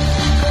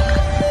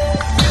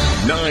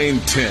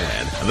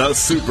 910, the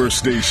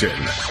Superstation,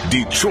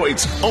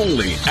 Detroit's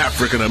only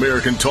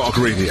African-American talk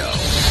radio.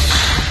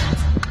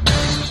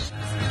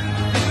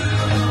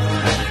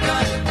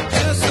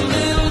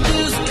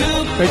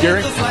 Hey,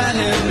 Gary.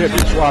 If you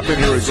swap in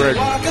here with Greg.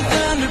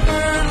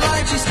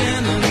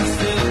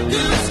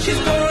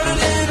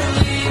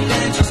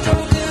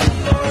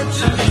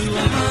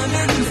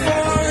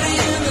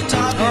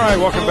 All right,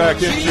 welcome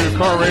back into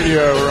Car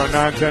Radio. We're on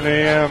 910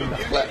 AM,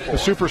 the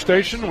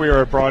Superstation. We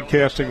are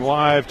broadcasting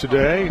live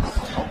today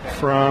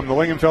from the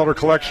Lingenfelder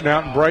Collection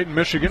out in Brighton,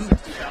 Michigan.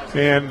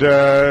 And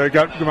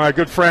got my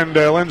good friend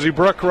Lindsey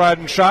Brook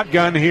riding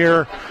shotgun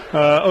here,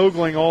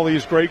 ogling all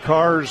these great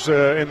cars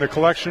in the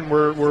collection.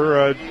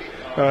 We're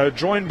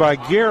joined by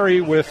Gary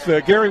with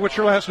Gary, what's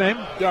your last name?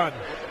 Dunn.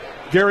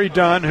 Gary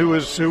Dunn, who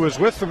was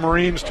with the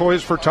Marines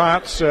Toys for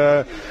Tots,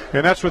 and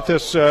that's what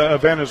this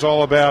event is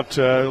all about.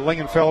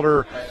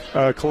 Lingenfelder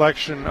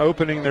Collection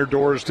opening their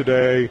doors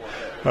today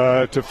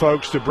to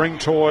folks to bring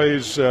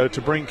toys,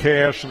 to bring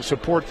cash, and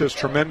support this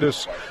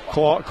tremendous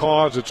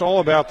cause. It's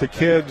all about the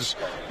kids.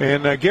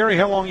 And Gary,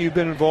 how long have you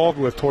been involved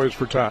with Toys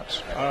for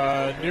Tots?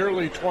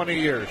 Nearly 20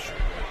 years.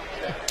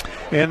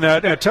 And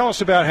tell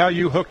us about how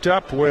you hooked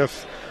up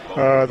with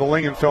the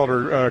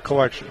Lingenfelder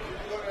Collection.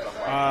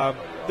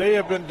 They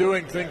have been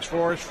doing things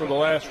for us for the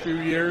last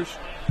few years.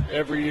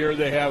 Every year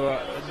they have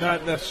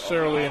not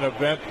necessarily an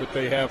event, but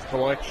they have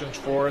collections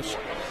for us.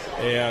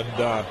 And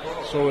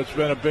so it's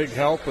been a big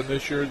help, and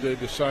this year they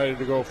decided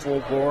to go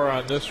full bore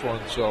on this one.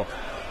 So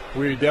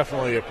we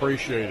definitely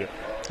appreciate it.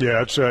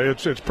 Yeah,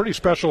 it's pretty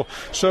special.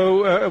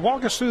 So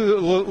walk us through the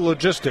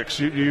logistics.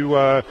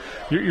 You're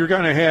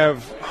going to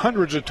have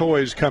hundreds of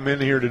toys come in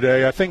here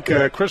today. I think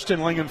Kristen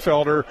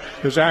Lingenfelder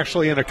is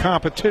actually in a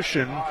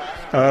competition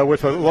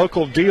with a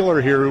local dealer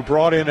here who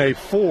brought in a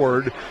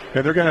Ford,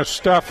 and they're going to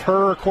stuff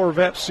her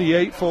Corvette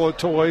C8 full of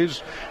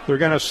toys. They're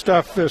going to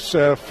stuff this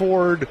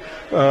Ford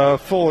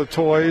full of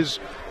toys.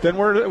 Then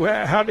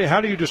how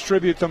do you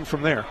distribute them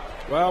from there?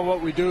 Well,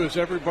 what we do is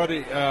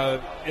everybody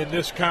in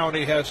this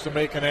county has to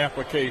make an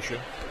application,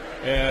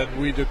 and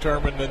we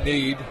determine the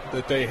need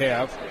that they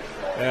have,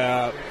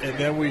 and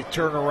then we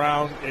turn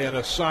around and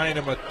assign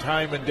them a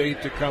time and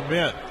date to come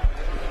in.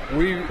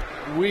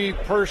 We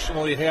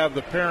personally have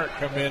the parent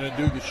come in and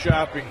do the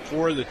shopping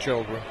for the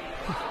children.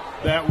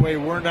 That way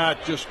we're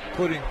not just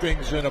putting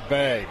things in a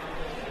bag.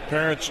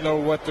 Parents know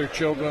what their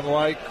children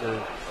like,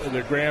 or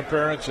their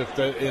grandparents,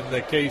 in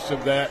the case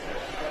of that.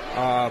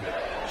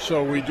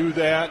 So we do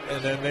that,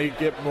 and then they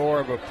get more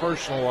of a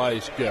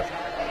personalized gift.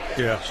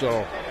 Yeah.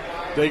 So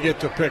they get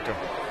to pick them.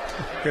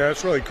 Yeah,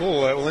 that's really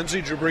cool.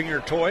 Lindsay, did you bring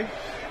your toy?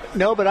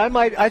 No, but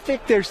I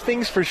think there's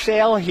things for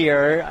sale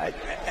here.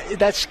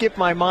 That skipped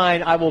my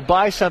mind. I will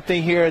buy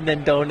something here and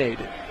then donate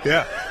it.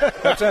 Yeah,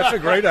 that's a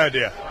great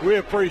idea. We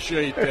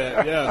appreciate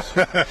that, yes.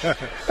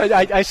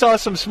 I saw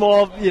some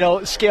small,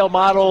 scale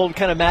model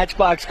kind of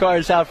Matchbox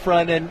cars out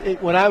front, and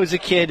when I was a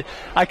kid,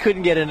 I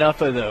couldn't get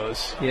enough of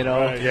those,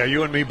 Right. Yeah,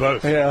 you and me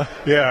both. Yeah.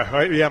 Yeah,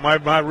 right? Yeah,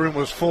 my room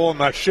was full, and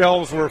my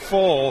shelves were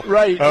full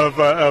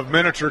of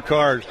miniature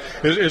cars.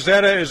 Is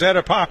that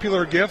a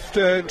popular gift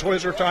in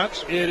Toys R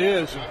Tots? It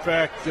is. In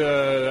fact,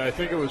 I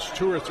think it was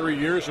 2 or 3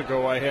 years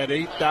ago, I had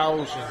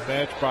 8,000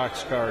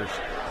 Matchbox cars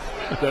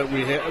that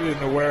we had in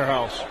the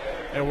warehouse,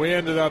 and we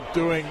ended up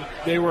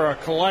they were a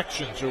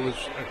collections. It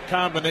was a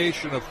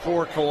combination of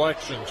 4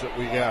 collections that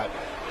we got.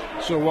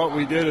 So what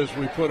we did is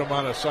we put them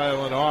on a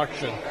silent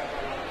auction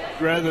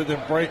rather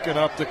than breaking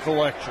up the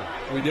collection.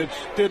 We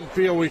didn't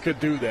feel we could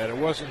do that. It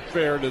wasn't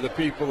fair to the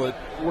people that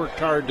worked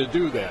hard to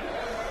do that.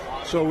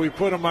 So we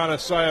put them on a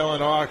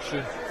silent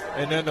auction,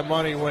 and then the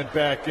money went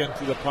back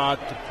into the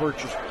pot to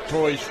purchase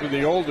toys for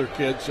the older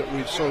kids that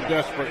we so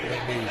desperately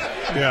need.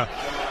 Yeah.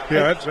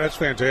 Yeah, that's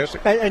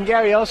fantastic. And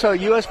Gary, also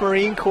U.S.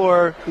 Marine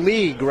Corps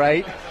League,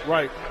 right?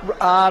 Right.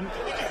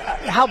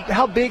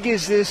 How big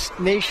is this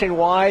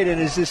nationwide,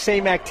 and is the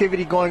same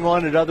activity going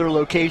on at other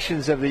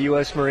locations of the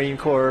U.S. Marine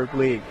Corps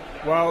League?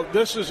 Well,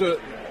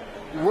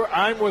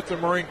 I'm with the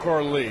Marine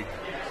Corps League,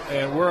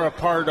 and we're a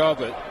part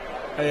of it,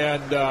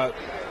 and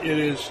it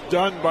is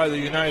done by the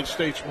United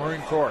States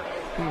Marine Corps.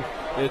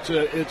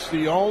 It's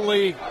the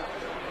only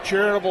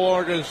charitable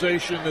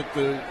organization that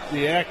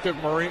the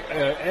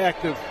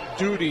active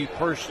duty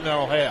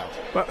personnel have.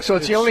 So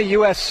it's the only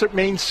U.S.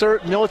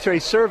 military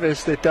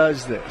service that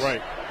does this.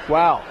 Right.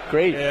 Wow,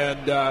 great.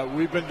 And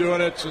we've been doing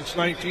it since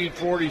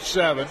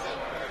 1947.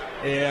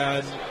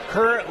 And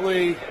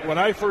currently, when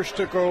I first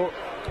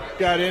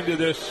got into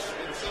this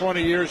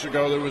 20 years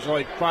ago, there was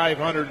like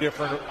 500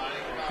 different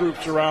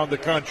groups around the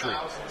country.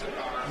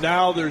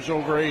 Now there's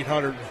over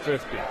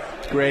 850.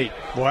 Great.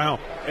 Wow.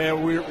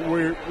 And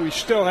we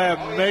still have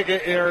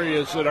mega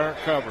areas that aren't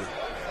covered.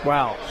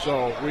 Wow.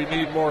 So we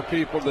need more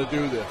people to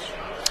do this.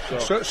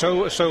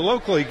 So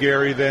locally,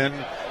 Gary, then,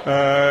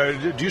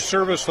 do you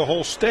service the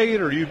whole state,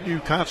 or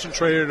you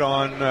concentrated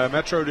on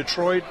Metro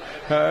Detroit?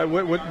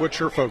 What's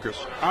your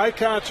focus? I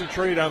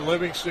concentrate on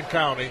Livingston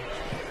County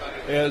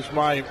as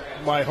my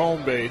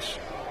home base.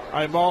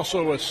 I'm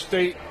also a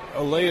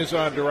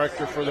liaison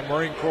director for the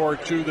Marine Corps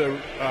to the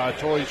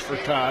Toys for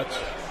Tots,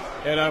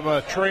 and I'm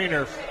a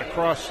trainer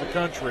across the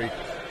country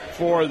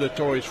for the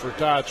Toys for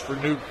Tots for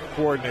new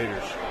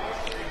coordinators.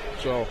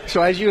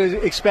 So as you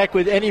expect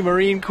with any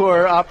Marine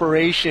Corps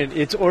operation,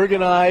 it's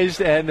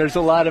organized and there's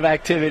a lot of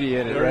activity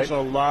in it, right? There's a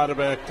lot of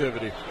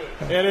activity,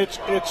 and it's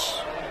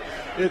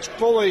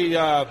fully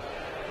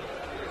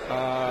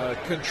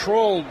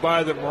controlled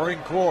by the Marine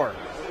Corps.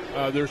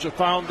 There's a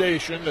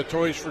foundation, the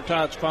Toys for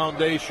Tots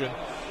Foundation,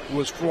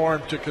 was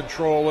formed to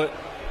control it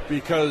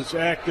because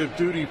active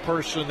duty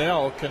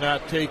personnel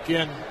cannot take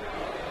in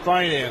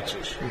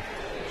finances.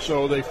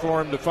 So they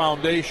formed a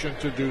foundation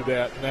to do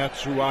that, and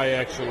that's who I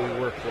actually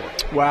work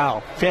for.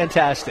 Wow,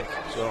 fantastic.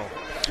 So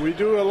we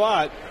do a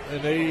lot,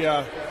 and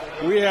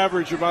we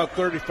average about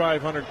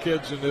 3,500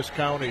 kids in this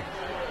county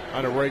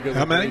on a regular basis.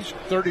 How many?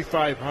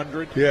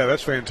 3,500. Yeah,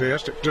 that's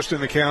fantastic, just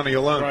in the county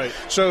alone. Right.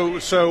 So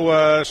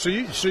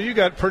you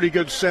got pretty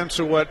good sense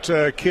of what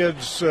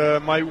kids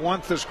might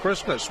want this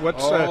Christmas.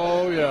 What's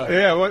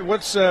yeah.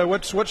 What's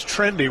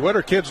trendy? What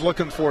are kids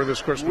looking for this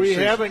Christmas We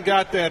season? haven't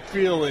got that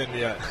feel in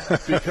yet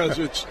because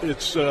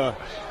it's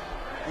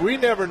we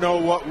never know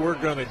what we're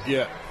going to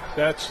get.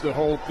 That's the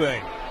whole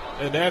thing,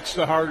 and that's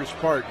the hardest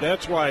part.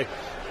 That's why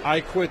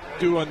I quit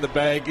doing the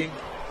bagging.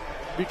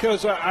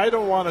 Because I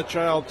don't want a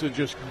child to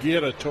just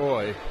get a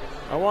toy.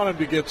 I want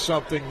them to get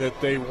something that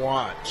they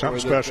want.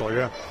 Something special,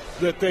 yeah.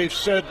 That they've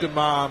said to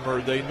mom,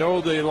 or they know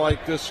they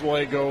like this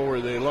Lego,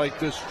 or they like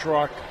this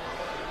truck.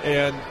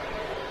 And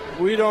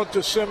we don't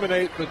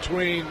disseminate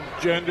between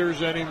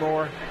genders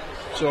anymore.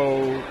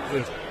 So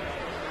if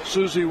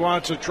Susie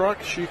wants a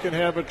truck, she can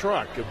have a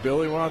truck. If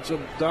Billy wants a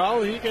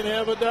doll, he can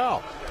have a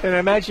doll. And I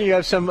imagine you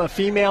have some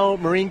female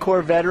Marine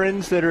Corps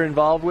veterans that are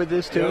involved with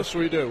this, too? Yes,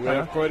 we do. We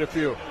have quite a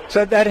few.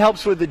 So that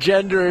helps with the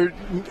gender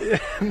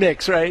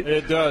mix, right?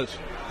 It does.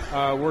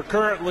 We're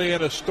currently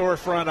in a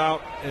storefront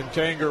out in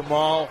Tanger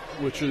Mall,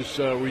 which is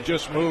we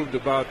just moved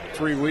about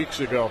 3 weeks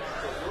ago.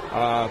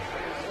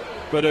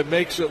 But it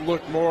makes it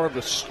look more of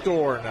a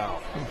store now.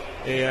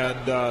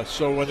 And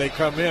so when they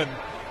come in,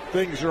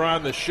 things are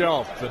on the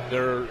shelf, and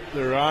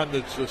they're on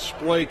the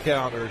display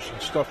counters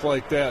and stuff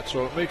like that.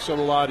 So it makes it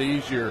a lot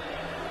easier.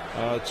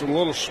 It's a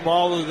little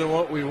smaller than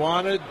what we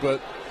wanted, but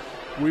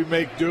we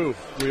make do.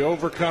 We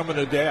overcome and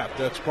adapt.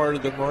 That's part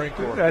of the Marine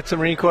Corps. That's the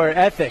Marine Corps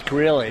ethic,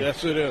 really.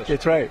 Yes, it is.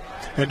 That's right.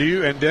 And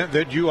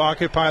did you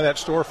occupy that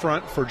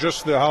storefront for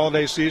just the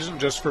holiday season,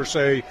 just for,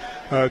 say,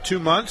 2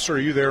 months, or are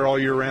you there all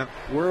year round?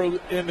 We're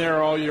in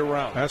there all year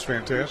round. That's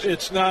fantastic.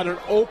 It's not an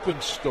open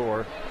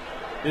store.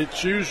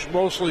 It's used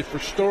mostly for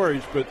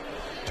storage, but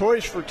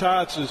Toys for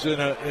Tots is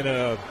in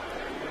a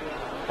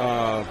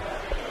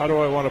how do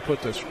I want to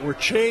put this? We're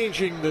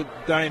changing the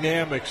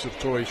dynamics of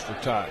Toys for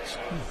Tots.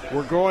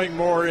 We're going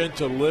more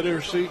into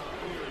literacy.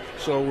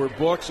 So we're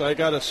books. I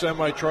got a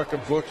semi-truck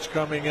of books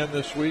coming in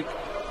this week.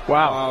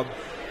 Wow.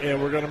 And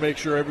we're going to make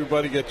sure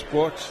everybody gets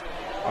books.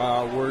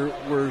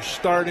 We're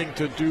starting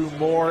to do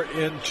more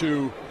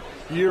into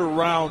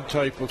year-round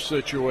type of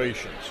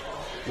situations.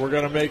 We're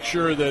going to make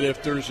sure that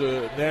if there's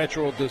a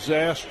natural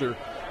disaster,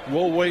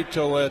 we'll wait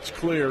till that's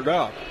cleared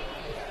up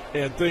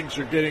and things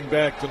are getting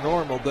back to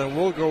normal, then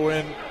we'll go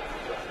in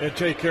and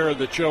take care of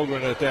the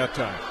children at that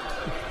time.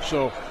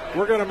 So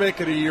we're going to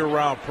make it a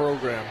year-round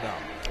program now.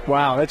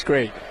 Wow, that's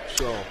great.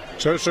 So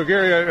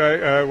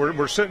Gary,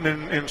 we're sitting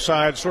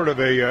inside sort of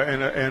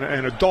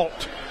an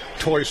adult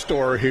toy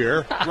store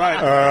here,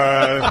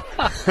 right?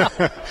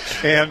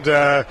 And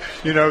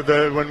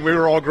when we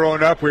were all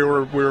growing up, we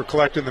were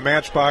collecting the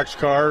Matchbox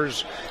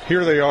cars.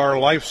 Here they are,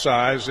 life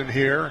size in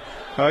here.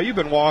 You've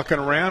been walking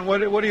around. What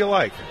do you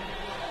like?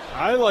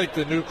 I like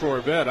the new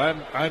Corvette.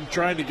 I'm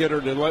trying to get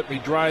her to let me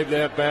drive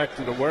that back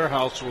to the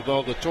warehouse with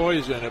all the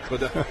toys in it,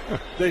 but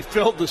they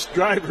filled this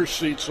driver's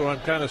seat, so I'm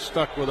kind of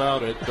stuck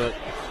without it. But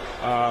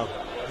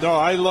no,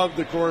 I love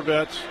the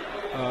Corvettes.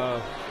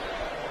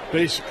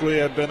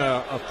 Basically, I've been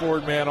a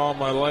Ford man all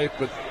my life,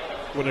 but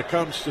when it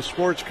comes to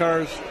sports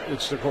cars,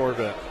 it's the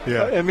Corvette.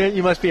 Yeah, I mean,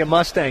 you must be a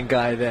Mustang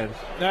guy then.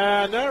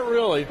 Nah, not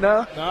really.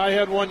 No, I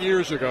had one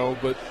years ago,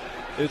 but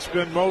it's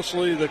been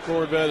mostly the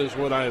Corvette is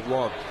what I've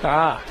loved.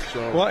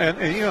 So. Well,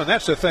 and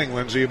that's the thing,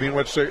 Lindsay. I mean,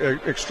 what's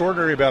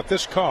extraordinary about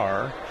this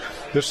car?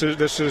 This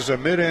is a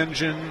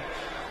mid-engine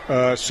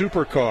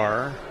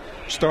supercar.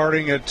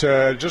 Starting at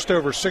just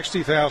over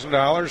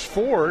 $60,000.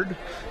 Ford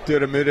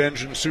did a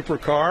mid-engine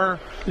supercar.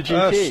 The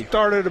GT.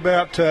 Started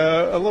about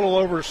a little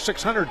over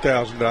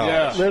 $600,000.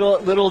 Yeah.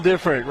 Little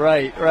different,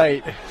 right.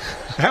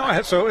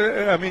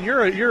 So, I mean,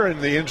 you're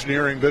in the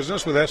engineering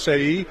business with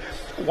SAE.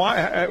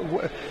 Why?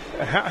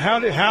 How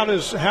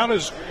does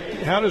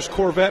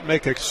Corvette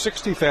make a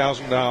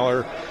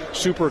 $60,000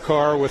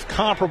 supercar with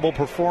comparable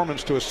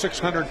performance to a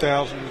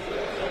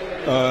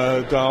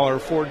 $600,000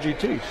 Ford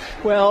GT?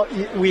 Well,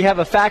 we have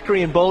a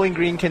factory in Bowling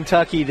Green,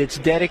 Kentucky that's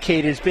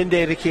dedicated. It's been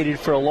dedicated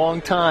for a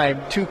long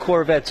time to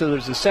Corvettes. So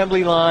there's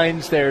assembly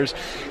lines. There's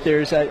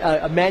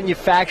a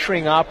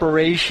manufacturing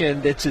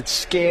operation that's at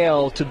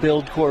scale to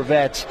build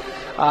Corvettes.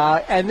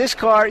 And this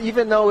car,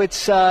 even though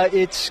it's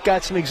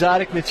got some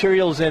exotic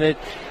materials in it,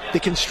 the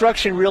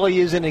construction really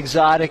isn't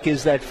exotic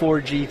as that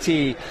Ford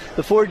GT.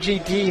 The Ford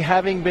GT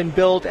having been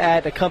built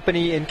at a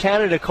company in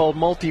Canada called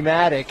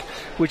Multimatic,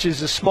 which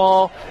is a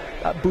small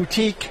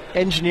boutique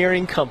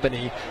engineering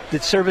company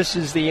that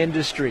services the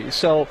industry.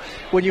 So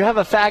when you have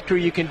a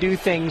factory, you can do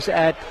things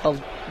at a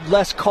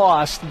less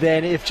cost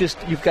than if just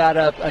you've got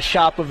a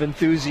shop of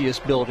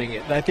enthusiasts building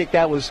it. And I think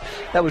that was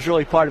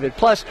really part of it.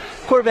 Plus,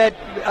 Corvette,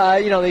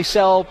 they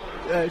sell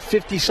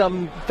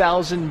 50-some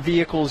thousand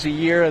vehicles a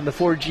year, and the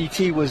Ford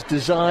GT was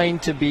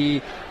designed to be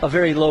a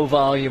very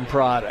low-volume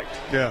product.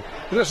 Yeah.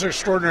 That's an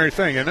extraordinary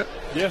thing, isn't it?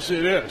 Yes,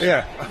 it is.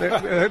 Yeah.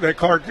 that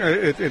car,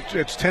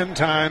 it's 10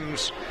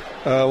 times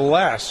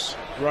less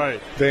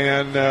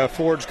than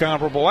Ford's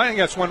comparable. I think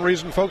that's one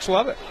reason folks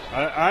love it.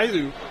 I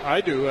do.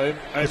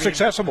 It's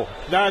accessible.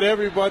 Not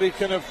everybody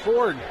can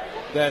afford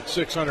that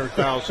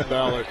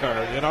 $600,000 car,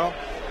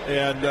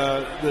 and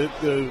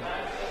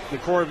the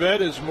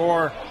Corvette is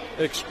more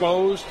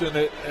exposed and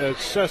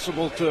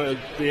accessible to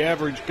the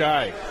average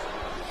guy.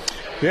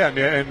 Yeah,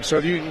 and so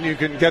you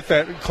can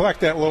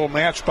collect that little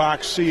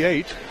Matchbox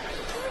C8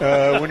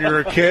 when you're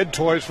a kid.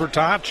 Toys for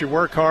Tots. You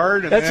work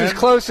hard. And that's as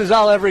close as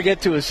I'll ever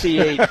get to a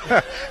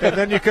C8. And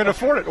then you can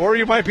afford it, or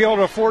you might be able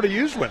to afford a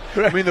used one.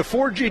 I mean, the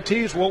Ford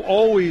GTs will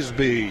always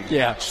be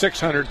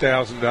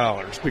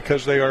 $600,000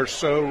 because they are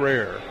so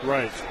rare.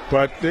 Right.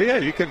 But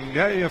you can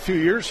in a few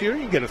years here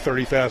you can get a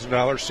 $30,000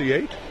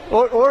 C8.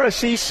 Or a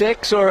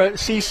C6 or a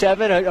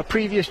C7, a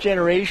previous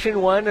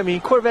generation one. I mean,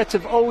 Corvettes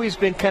have always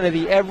been kind of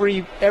the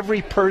every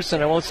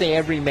person, I won't say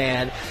every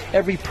man,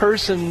 every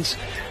person's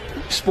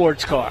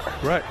sports car.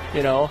 Right.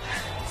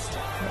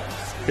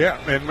 Yeah,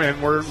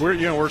 and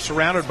we're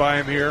surrounded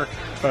by them here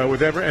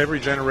with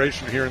every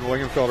generation here in the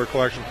Lingenfelter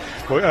collection.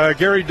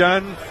 Gary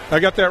Dunn, I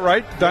got that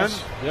right? Dunn?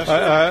 Yes,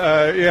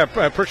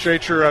 I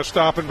appreciate your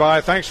stopping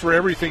by. Thanks for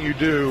everything you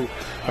do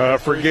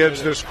for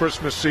kids this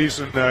Christmas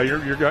season.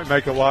 You're going to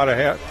make a lot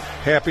of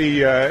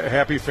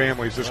happy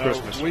families this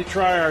Christmas. We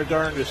try our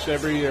darndest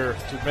every year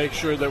to make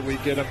sure that we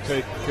get them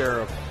taken care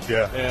of.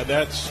 Yeah. And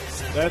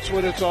that's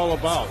what it's all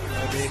about.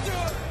 I mean,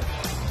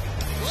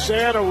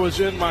 Santa was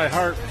in my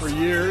heart for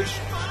years,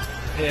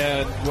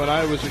 and when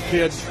I was a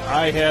kid,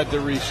 I had to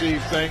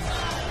receive things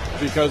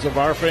because of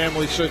our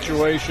family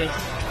situation.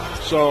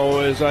 So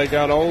as I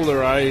got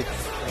older, I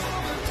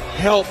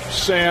helped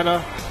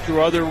Santa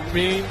through other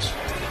means,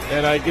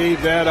 and I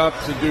gave that up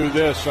to do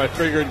this. I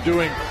figured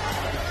doing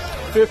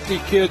 50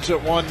 kids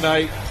at one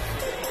night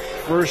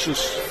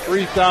versus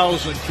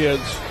 3,000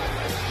 kids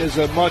is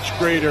a much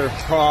greater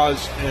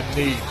cause and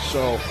need.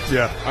 So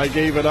I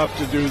gave it up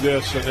to do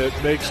this, and it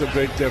makes a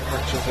big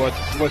difference in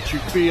what you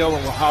feel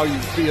and how you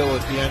feel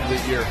at the end of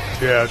the year.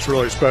 Yeah, it's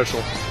really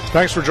special.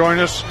 Thanks for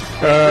joining us.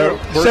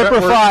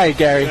 Semper Fi,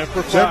 Gary.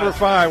 Semper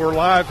Fi. We're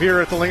live here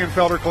at the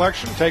Lingenfelter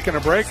Collection, taking a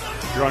break.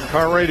 You're on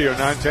Car Radio,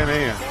 910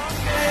 AM.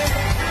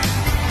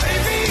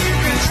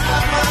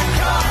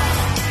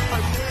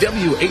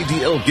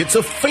 WADL gets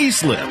a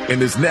facelift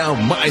and is now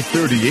My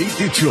 38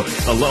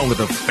 Detroit. Along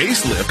with a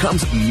facelift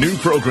comes new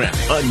programming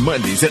on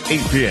Mondays at 8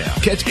 p.m.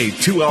 Catch a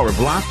 2-hour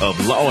block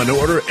of Law &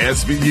 Order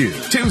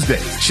SVU.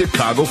 Tuesdays,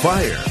 Chicago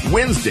Fire.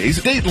 Wednesdays,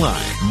 Dateline.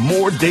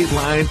 More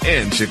Dateline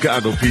and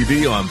Chicago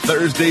PD on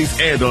Thursdays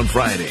and on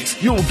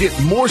Fridays. You'll get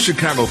more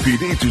Chicago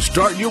PD to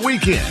start your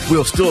weekend.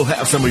 We'll still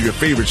have some of your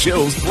favorite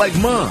shows like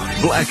Mom,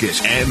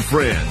 Blackish, and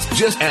Friends.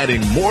 Just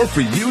adding more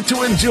for you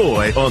to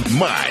enjoy on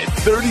My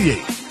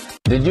 38.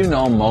 Did you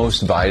know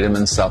most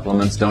vitamin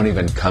supplements don't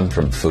even come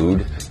from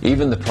food?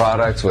 Even the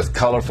products with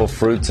colorful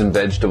fruits and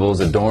vegetables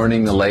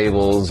adorning the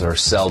labels are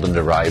seldom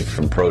derived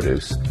from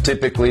produce.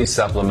 Typically,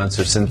 supplements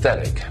are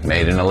synthetic,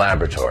 made in a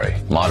laboratory.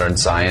 Modern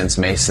science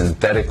may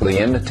synthetically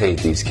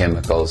imitate these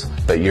chemicals,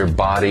 but your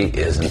body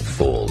isn't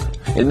fooled.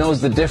 It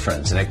knows the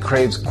difference, and it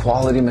craves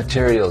quality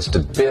materials to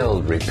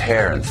build,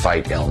 repair, and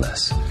fight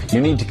illness.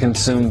 You need to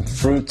consume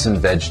fruits and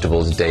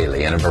vegetables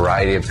daily in a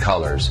variety of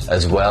colors,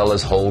 as well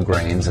as whole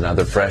grains and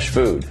other fresh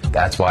food.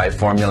 That's why I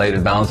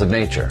formulated Balance of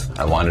Nature.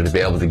 I wanted to be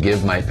able to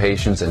give my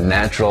patients a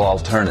natural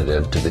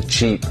alternative to the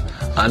cheap,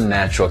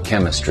 unnatural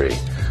chemistry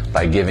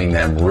by giving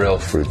them real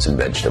fruits and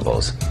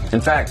vegetables.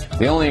 In fact,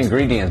 the only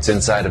ingredients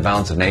inside of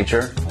Balance of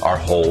Nature are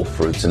whole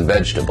fruits and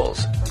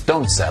vegetables.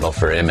 Don't settle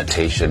for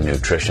imitation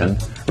nutrition.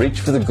 Reach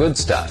for the good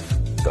stuff,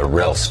 the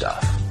real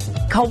stuff.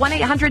 Call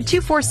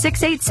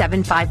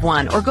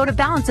 1-800-246-8751 or go to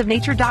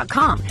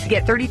balanceofnature.com.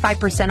 Get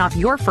 35% off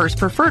your first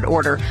preferred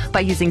order by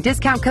using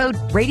discount code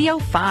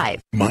RADIO5.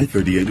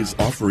 My38 is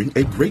offering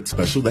a great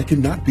special that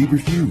cannot be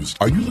refused.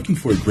 Are you looking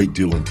for a great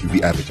deal on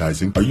TV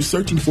advertising? Are you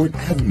searching for an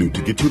avenue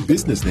to get your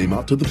business name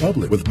out to the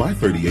public? With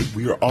My38,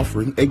 we are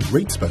offering a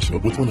great special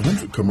with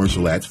 100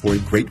 commercial ads for a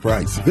great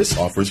price. This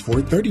offers for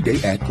a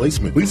 30-day ad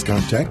placement. Please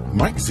contact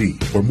Mike Z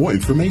for more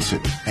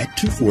information at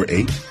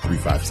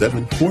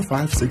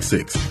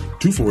 248-357-4566.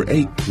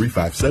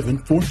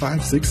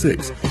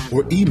 248-357-4566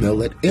 or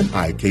email at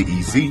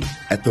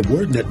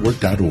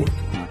mikez@thewordnetwork.org.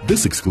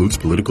 This excludes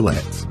political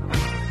ads.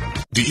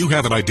 Do you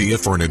have an idea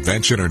for an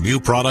invention or new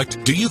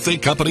product? Do you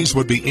think companies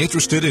would be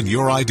interested in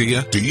your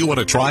idea? Do you want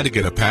to try to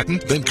get a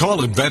patent? Then call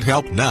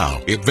InventHelp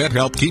now.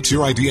 InventHelp keeps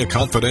your idea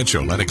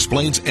confidential and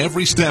explains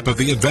every step of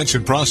the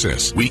invention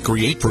process. We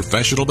create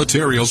professional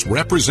materials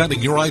representing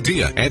your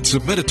idea and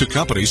submit it to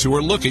companies who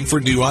are looking for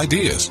new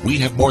ideas. We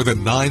have more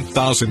than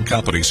 9,000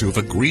 companies who have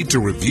agreed to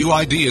review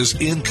ideas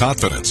in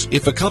confidence.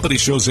 If a company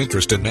shows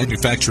interest in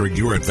manufacturing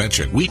your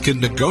invention, we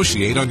can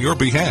negotiate on your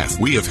behalf.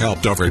 We have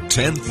helped over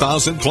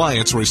 10,000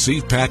 clients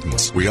receive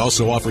patents. We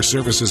also offer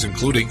services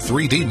including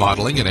 3D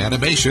modeling and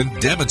animation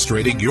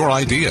demonstrating your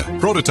idea,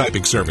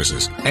 prototyping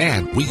services,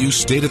 and we use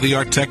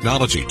state-of-the-art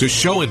technology to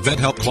show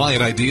InventHelp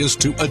client ideas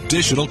to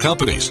additional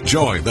companies.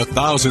 Join the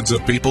thousands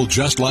of people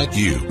just like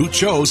you who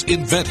chose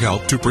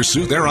InventHelp to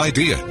pursue their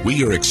idea.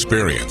 We are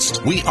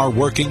experienced. We are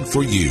working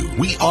for you.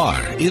 We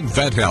are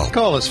InventHelp.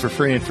 Call us for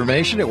free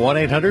information at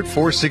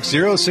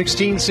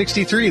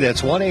 1-800-460-1663.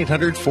 That's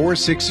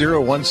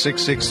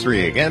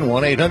 1-800-460-1663. Again,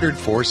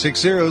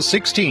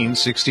 1-800-460-1663.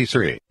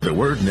 The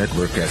Word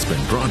Network has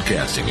been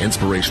broadcasting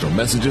inspirational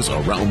messages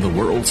around the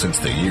world since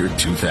the year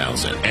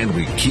 2000, and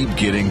we keep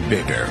getting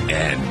bigger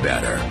and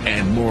better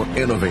and more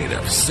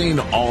innovative. Seen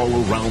all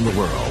around the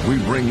world, we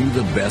bring you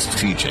the best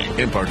teaching,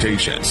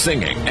 impartation,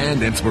 singing,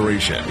 and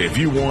inspiration. If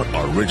you want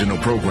original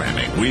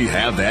programming, we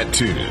have that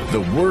too.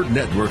 The Word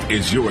Network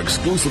is your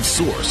exclusive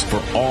source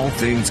for all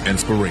things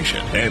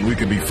inspiration, and we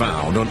can be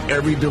found on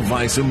every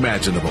device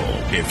imaginable.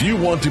 If you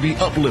want to be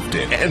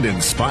uplifted and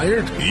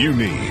inspired, you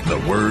need the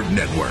Word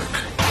Network.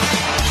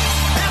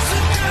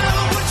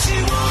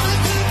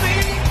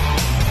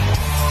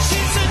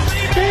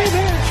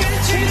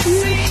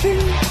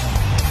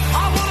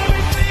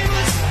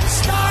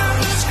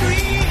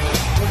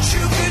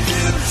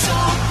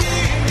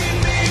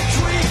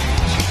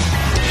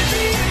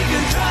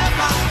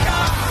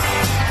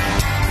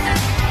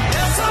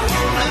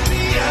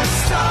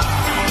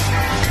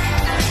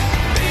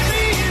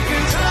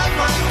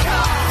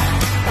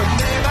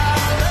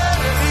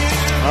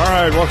 All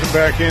right, welcome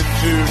back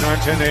into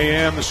 910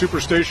 AM, the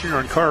Superstation. You're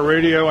on Car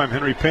Radio. I'm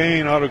Henry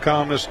Payne, auto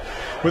columnist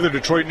with the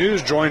Detroit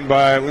News, joined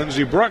by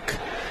Lindsey Brook,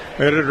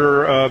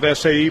 editor of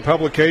SAE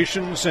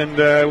Publications.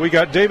 And we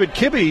got David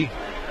Kibbe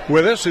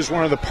with us, who's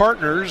one of the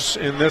partners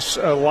in this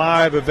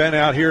live event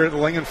out here at the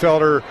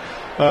Lingenfelter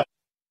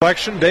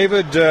collection.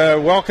 David,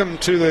 welcome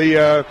to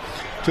the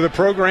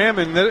program,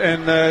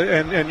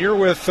 and you're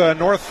with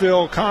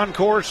Northville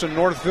Concourse and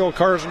Northville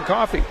Cars and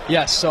Coffee.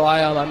 Yes, so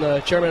I'm the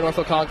chairman of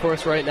Northville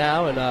Concourse right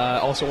now, and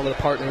also one of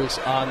the partners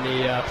on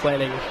the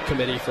planning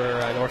committee for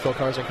Northville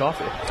Cars and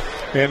Coffee.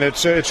 And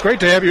it's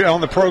great to have you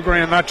on the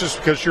program, not just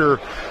because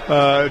you're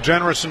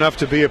generous enough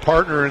to be a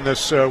partner in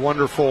this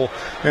wonderful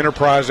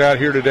enterprise out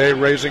here today,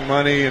 raising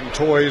money and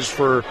toys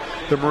for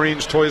the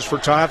Marines, Toys for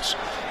Tots,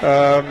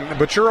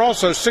 but you're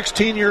also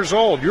 16 years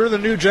old. You're the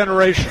new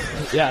generation.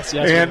 Yes.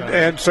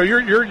 And so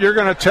you're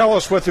going to tell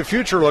us what the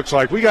future looks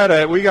like. We got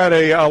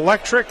a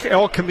electric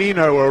El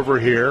Camino over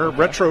here,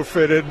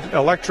 retrofitted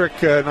electric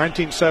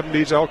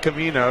 1970s El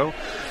Camino.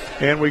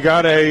 And we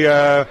got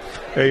a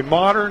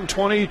modern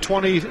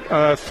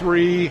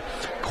 2023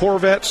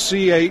 Corvette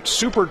C8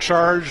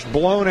 supercharged,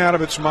 blown out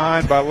of its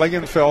mind by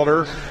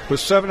Lingenfelter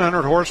with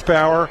 700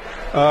 horsepower.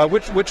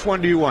 Which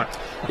one do you want?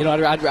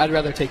 I'd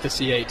rather take the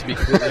C8 to be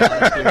completely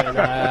honest here. And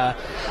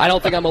I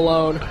don't think I'm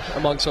alone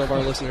among some of our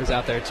listeners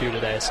out there too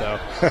today. So,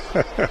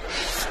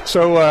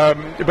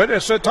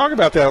 so talk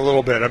about that a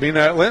little bit. I mean,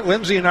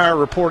 Lindsay and I are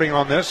reporting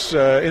on this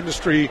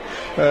industry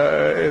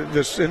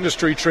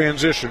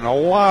transition. A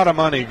lot of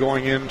money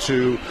going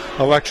into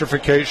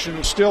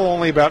electrification. Still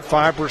only about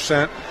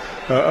 5%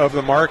 of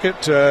the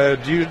market.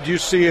 Do you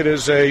see it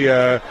as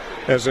a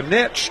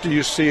niche? Do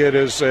you see it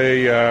as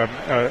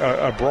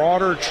a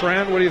broader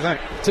trend? What do you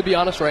think? To be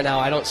honest, right now,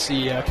 I don't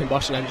see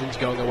combustion engines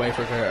going away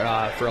for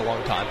a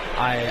long time.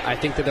 I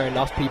think that there are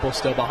enough people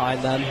still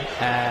behind them,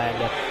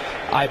 and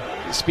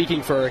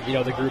speaking for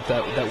the group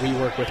that we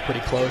work with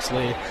pretty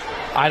closely,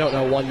 I don't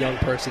know one young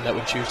person that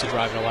would choose to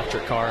drive an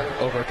electric car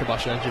over a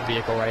combustion engine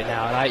vehicle right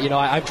now. And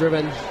I've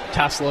driven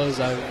Teslas,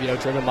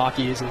 I've driven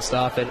Mach-E's and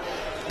stuff, and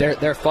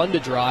they're fun to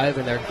drive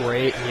and they're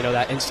great. And,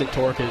 that instant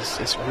torque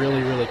is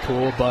really, really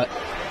cool, but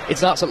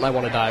it's not something I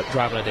want to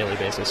drive on a daily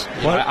basis.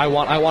 I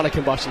want a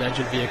combustion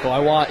engine vehicle. I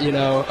want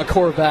a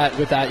Corvette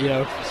with that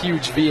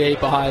huge V8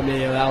 behind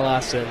me, an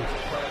LS and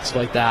stuff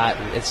like that.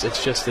 And it's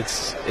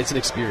an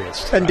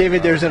experience. And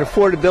David, there's an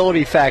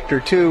affordability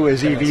factor too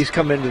as EVs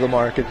come into the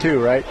market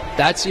too, right?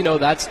 That's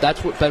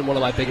what's been one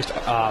of my biggest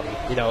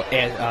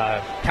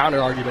counter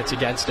arguments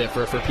against it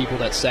for people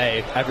that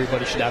say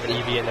everybody should have an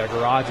EV in their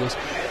garages.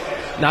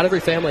 Not every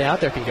family out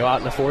there can go out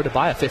and afford to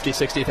buy a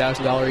 $50,000,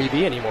 $60,000 EV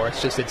anymore.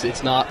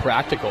 It's not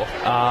practical.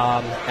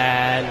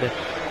 And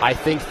I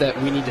think that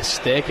we need to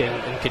stick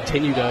and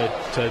continue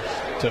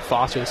to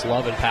foster this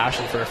love and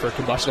passion for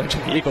combustion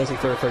engine vehicles and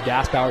for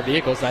gas-powered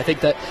vehicles. And I think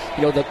that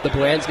the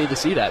brands need to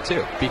see that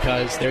too,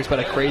 because there's been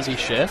a crazy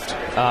shift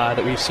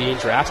that we've seen,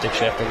 drastic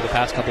shift over the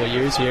past couple of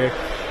years here.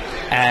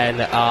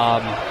 And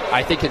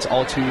I think it's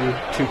all too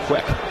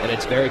quick, and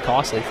it's very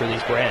costly for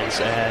these brands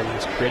and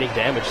creating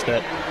damage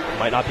that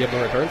might not be able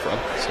to return from.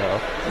 So,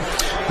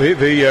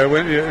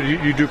 when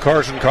you do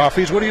cars and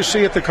coffees, what do you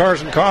see at the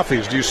cars and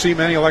coffees? Do you see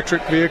many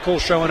electric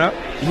vehicles showing up?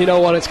 You know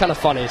what? It's kind of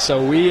funny.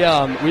 So we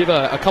have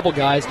a couple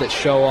guys that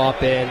show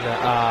up in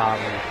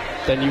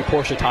the new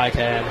Porsche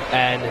Taycan,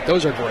 and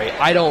those are great.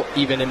 I don't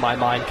even in my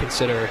mind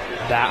consider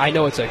that. I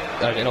know it's an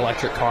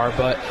electric car,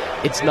 but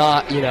it's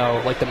not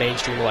like the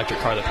mainstream electric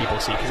car that people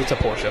see, because it's a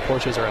Porsche.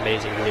 Porsches are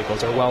amazing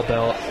vehicles. They're well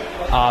built.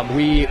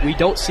 We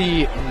don't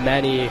see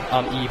many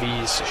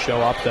EVs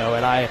show up though,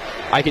 and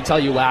I can tell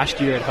you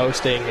last year in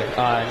hosting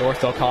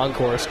Northville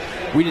Concourse,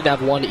 we didn't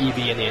have one EV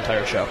in the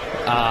entire show,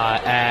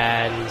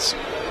 and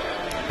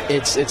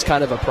it's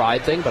kind of a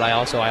pride thing. But I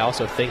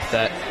also think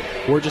that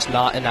we're just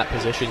not in that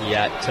position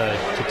yet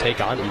to take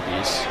on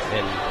EVs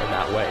in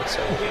that way. So,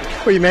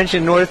 well, you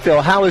mentioned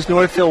Northville. How is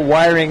Northville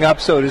wiring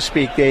up, so to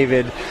speak,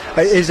 David?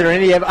 Is there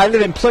any? I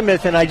live in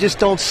Plymouth, and I just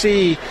don't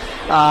see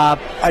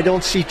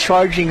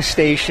charging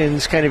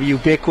stations kind of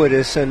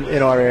ubiquitous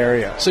in our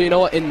area. So you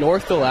know what? In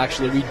Northville,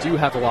 actually, we do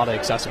have a lot of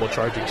accessible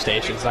charging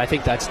stations, and I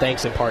think that's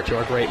thanks in part to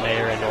our great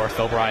mayor in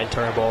Northville, Brian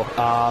Turnbull.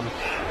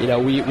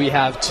 We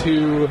have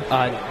two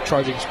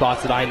charging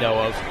spots that I know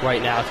of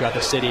right now throughout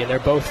the city, and they're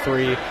both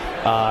free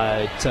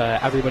to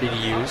everybody to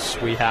use.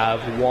 We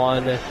have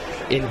one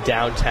in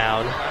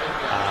downtown,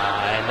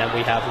 and then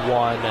we have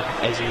one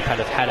as you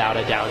kind of head out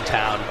of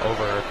downtown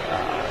over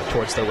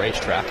towards the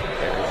racetrack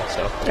area.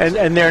 So,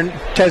 and they're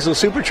Tesla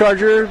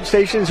supercharger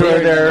stations, or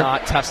they're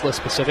not Tesla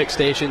specific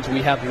stations.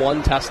 We have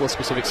one Tesla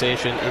specific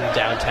station in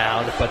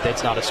downtown, but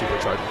it's not a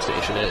supercharging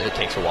station. It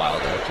takes a while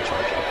to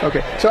charge.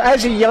 Okay, so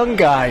as a young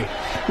guy,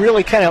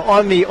 really kind of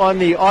on the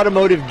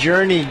automotive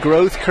journey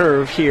growth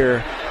curve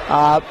here.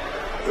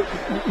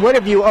 What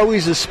have you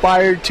always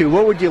aspired to?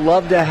 What would you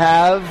love to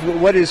have?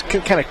 What is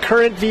kind of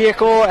current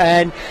vehicle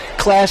and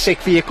classic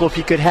vehicle, if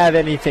you could have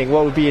anything?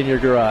 What would be in your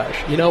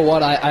garage? You know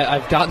what?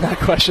 I've gotten that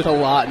question a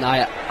lot, and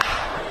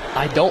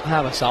I don't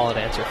have a solid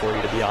answer for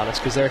you, to be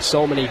honest, because there are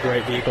so many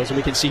great vehicles, and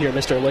we can see here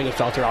Mr.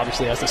 Lingenfelter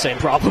obviously has the same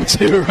problem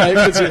too,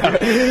 right?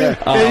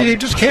 He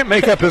just can't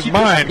make up his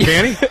mind,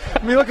 can he?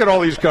 I mean, look at all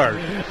these cars.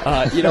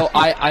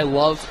 I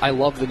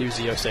love the new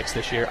Z06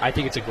 this year. I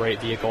think it's a great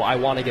vehicle. I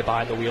want to get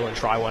behind the wheel and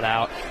try one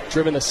out.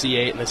 Driven the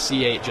C8, and the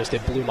C8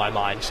 it blew my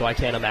mind, so I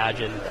can't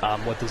imagine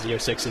what the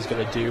Z06 is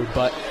going to do,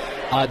 but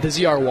the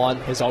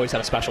ZR1 has always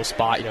had a special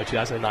spot.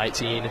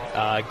 2019,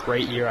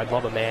 great year. I'd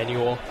love a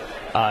manual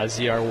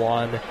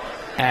ZR1,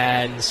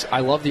 and I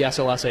love the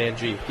SLS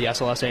AMG. The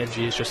SLS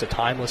AMG is just a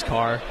timeless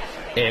car.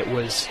 It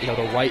was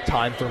the right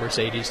time for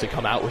Mercedes to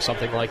come out with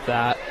something like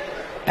that.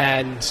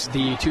 And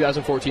the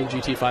 2014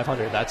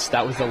 GT500,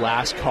 that was the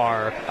last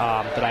car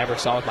that I ever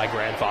saw with my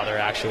grandfather,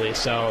 actually.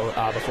 So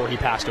before he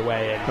passed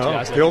away in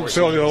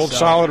 2014. The old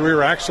solid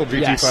rear axle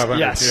GT500.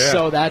 Yes. Yeah.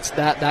 So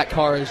that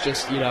car is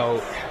just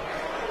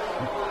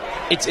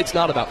It's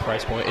not about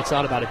price point. It's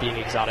not about it being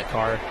an exotic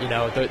car.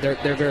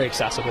 They're very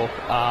accessible.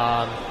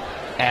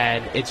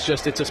 And it's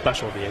a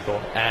special vehicle,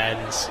 and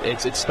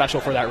it's special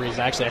for that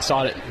reason. Actually, I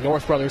saw it at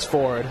North Brothers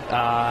Ford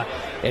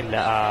in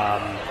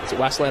is it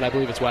Westland? I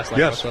believe it's Westland.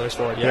 Yes. North Brothers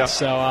Ford. Yes.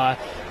 Yeah. So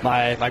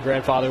my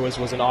grandfather was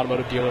an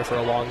automotive dealer for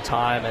a long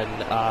time,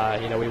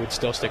 and we would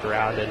still stick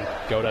around and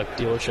go to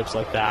dealerships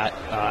like that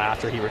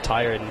after he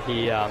retired.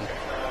 And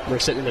we're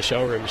sitting in the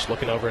showroom just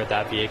looking over at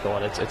that vehicle,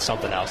 and it's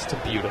something else. It's a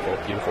beautiful,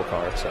 beautiful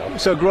car.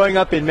 So growing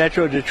up in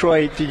Metro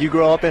Detroit, did you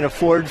grow up in a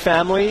Ford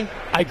family?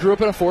 I grew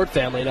up in a Ford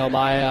family.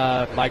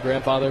 My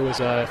grandfather was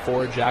a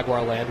Ford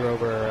Jaguar Land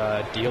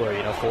Rover dealer.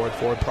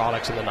 Ford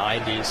products in the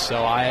 90s.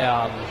 So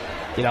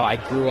I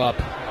grew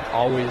up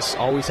always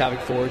having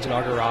Fords in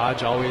our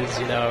garage. Always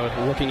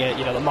looking at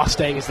the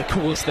Mustang is the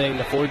coolest thing.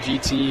 The Ford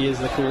GT is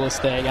the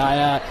coolest thing.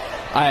 I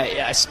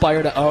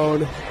aspire to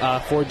own a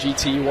Ford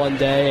GT one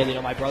day,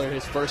 and my brother,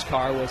 his first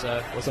car was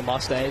a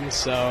Mustang.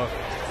 So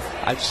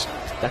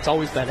that's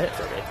always been it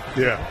for me.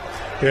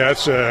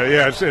 It's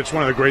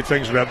one of the great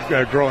things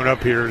about growing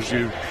up here is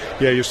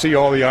you see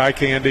all the eye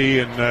candy,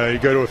 and you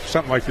go to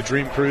something like the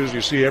Dream Cruise,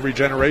 you see every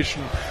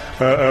generation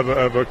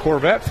of a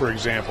Corvette, for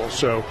example.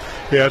 So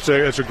it's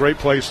a great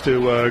place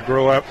to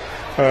grow up.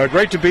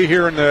 Great to be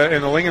here in the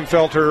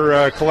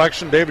Lingenfelter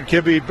collection. David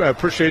Kibbe,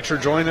 appreciate your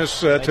joining us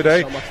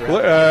today. Thank you so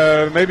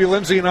much, maybe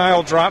Lindsay and I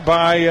will drop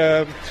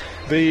by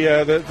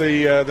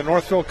the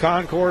Northville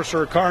Concourse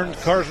or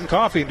Cars and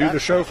Coffee and do the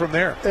show from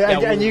there.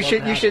 And you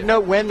should know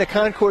when the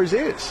concourse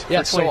is.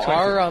 Yeah, so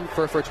our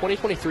for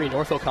 2023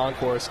 Northville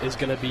Concourse is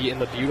going to be in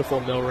the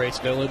beautiful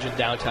Millrace Village in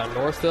downtown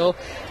Northville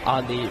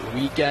on the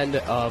weekend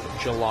of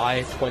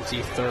July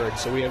 23rd.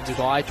 So we have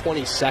July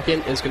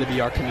 22nd is going to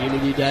be our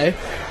community day,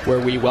 where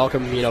we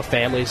welcome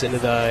families into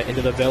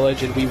the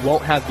village, and we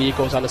won't have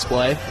vehicles on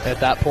display at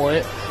that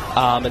point.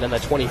 And then the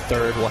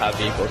 23rd we'll have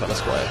vehicles on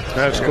display.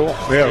 That's cool.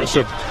 Yeah,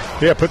 so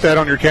put that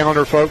on your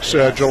calendar, folks.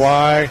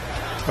 July,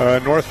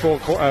 Northville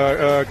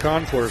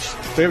Concourse.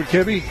 David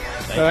Kibbe,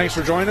 thanks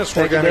for joining us.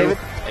 Thanks for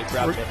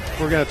having me.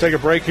 We're going to take a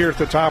break here at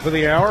the top of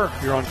the hour.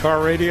 You're on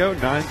Car Radio,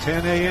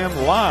 9:10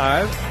 a.m.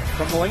 live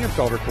from the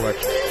Lingenfelter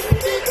Collection.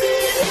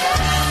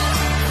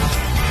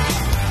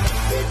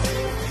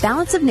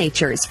 Balance of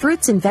Nature's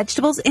fruits and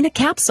vegetables in a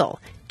capsule,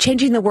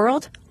 changing the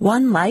world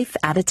one life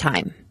at a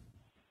time.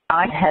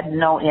 I had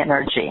no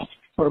energy.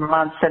 For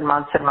months and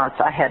months and months,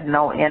 I had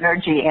no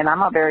energy, and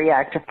I'm a very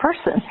active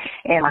person.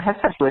 And my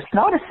husband was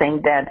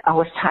noticing that I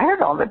was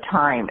tired all the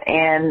time,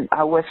 and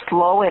I was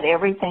slow at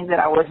everything that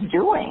I was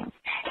doing.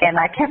 And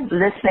I kept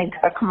listening to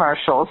the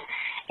commercials,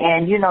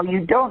 and, you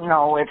don't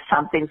know if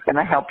something's going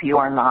to help you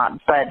or not,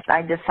 but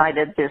I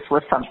decided this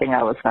was something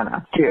I was going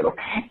to do.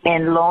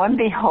 And lo and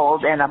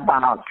behold, in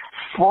about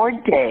 4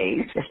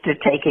 days after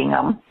taking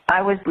them,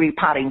 I was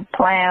repotting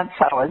plants.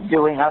 I was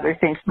doing other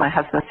things. My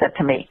husband said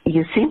to me,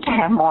 "You seem to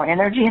have more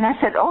energy." And I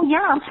said, "Oh,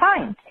 yeah, I'm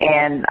fine."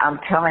 And I'm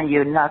telling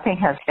you, nothing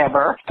has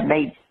ever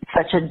made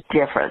such a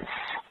difference.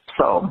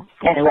 So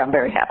anyway, I'm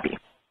very happy.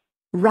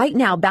 Right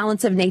now,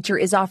 Balance of Nature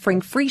is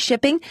offering free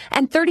shipping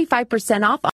and 35% off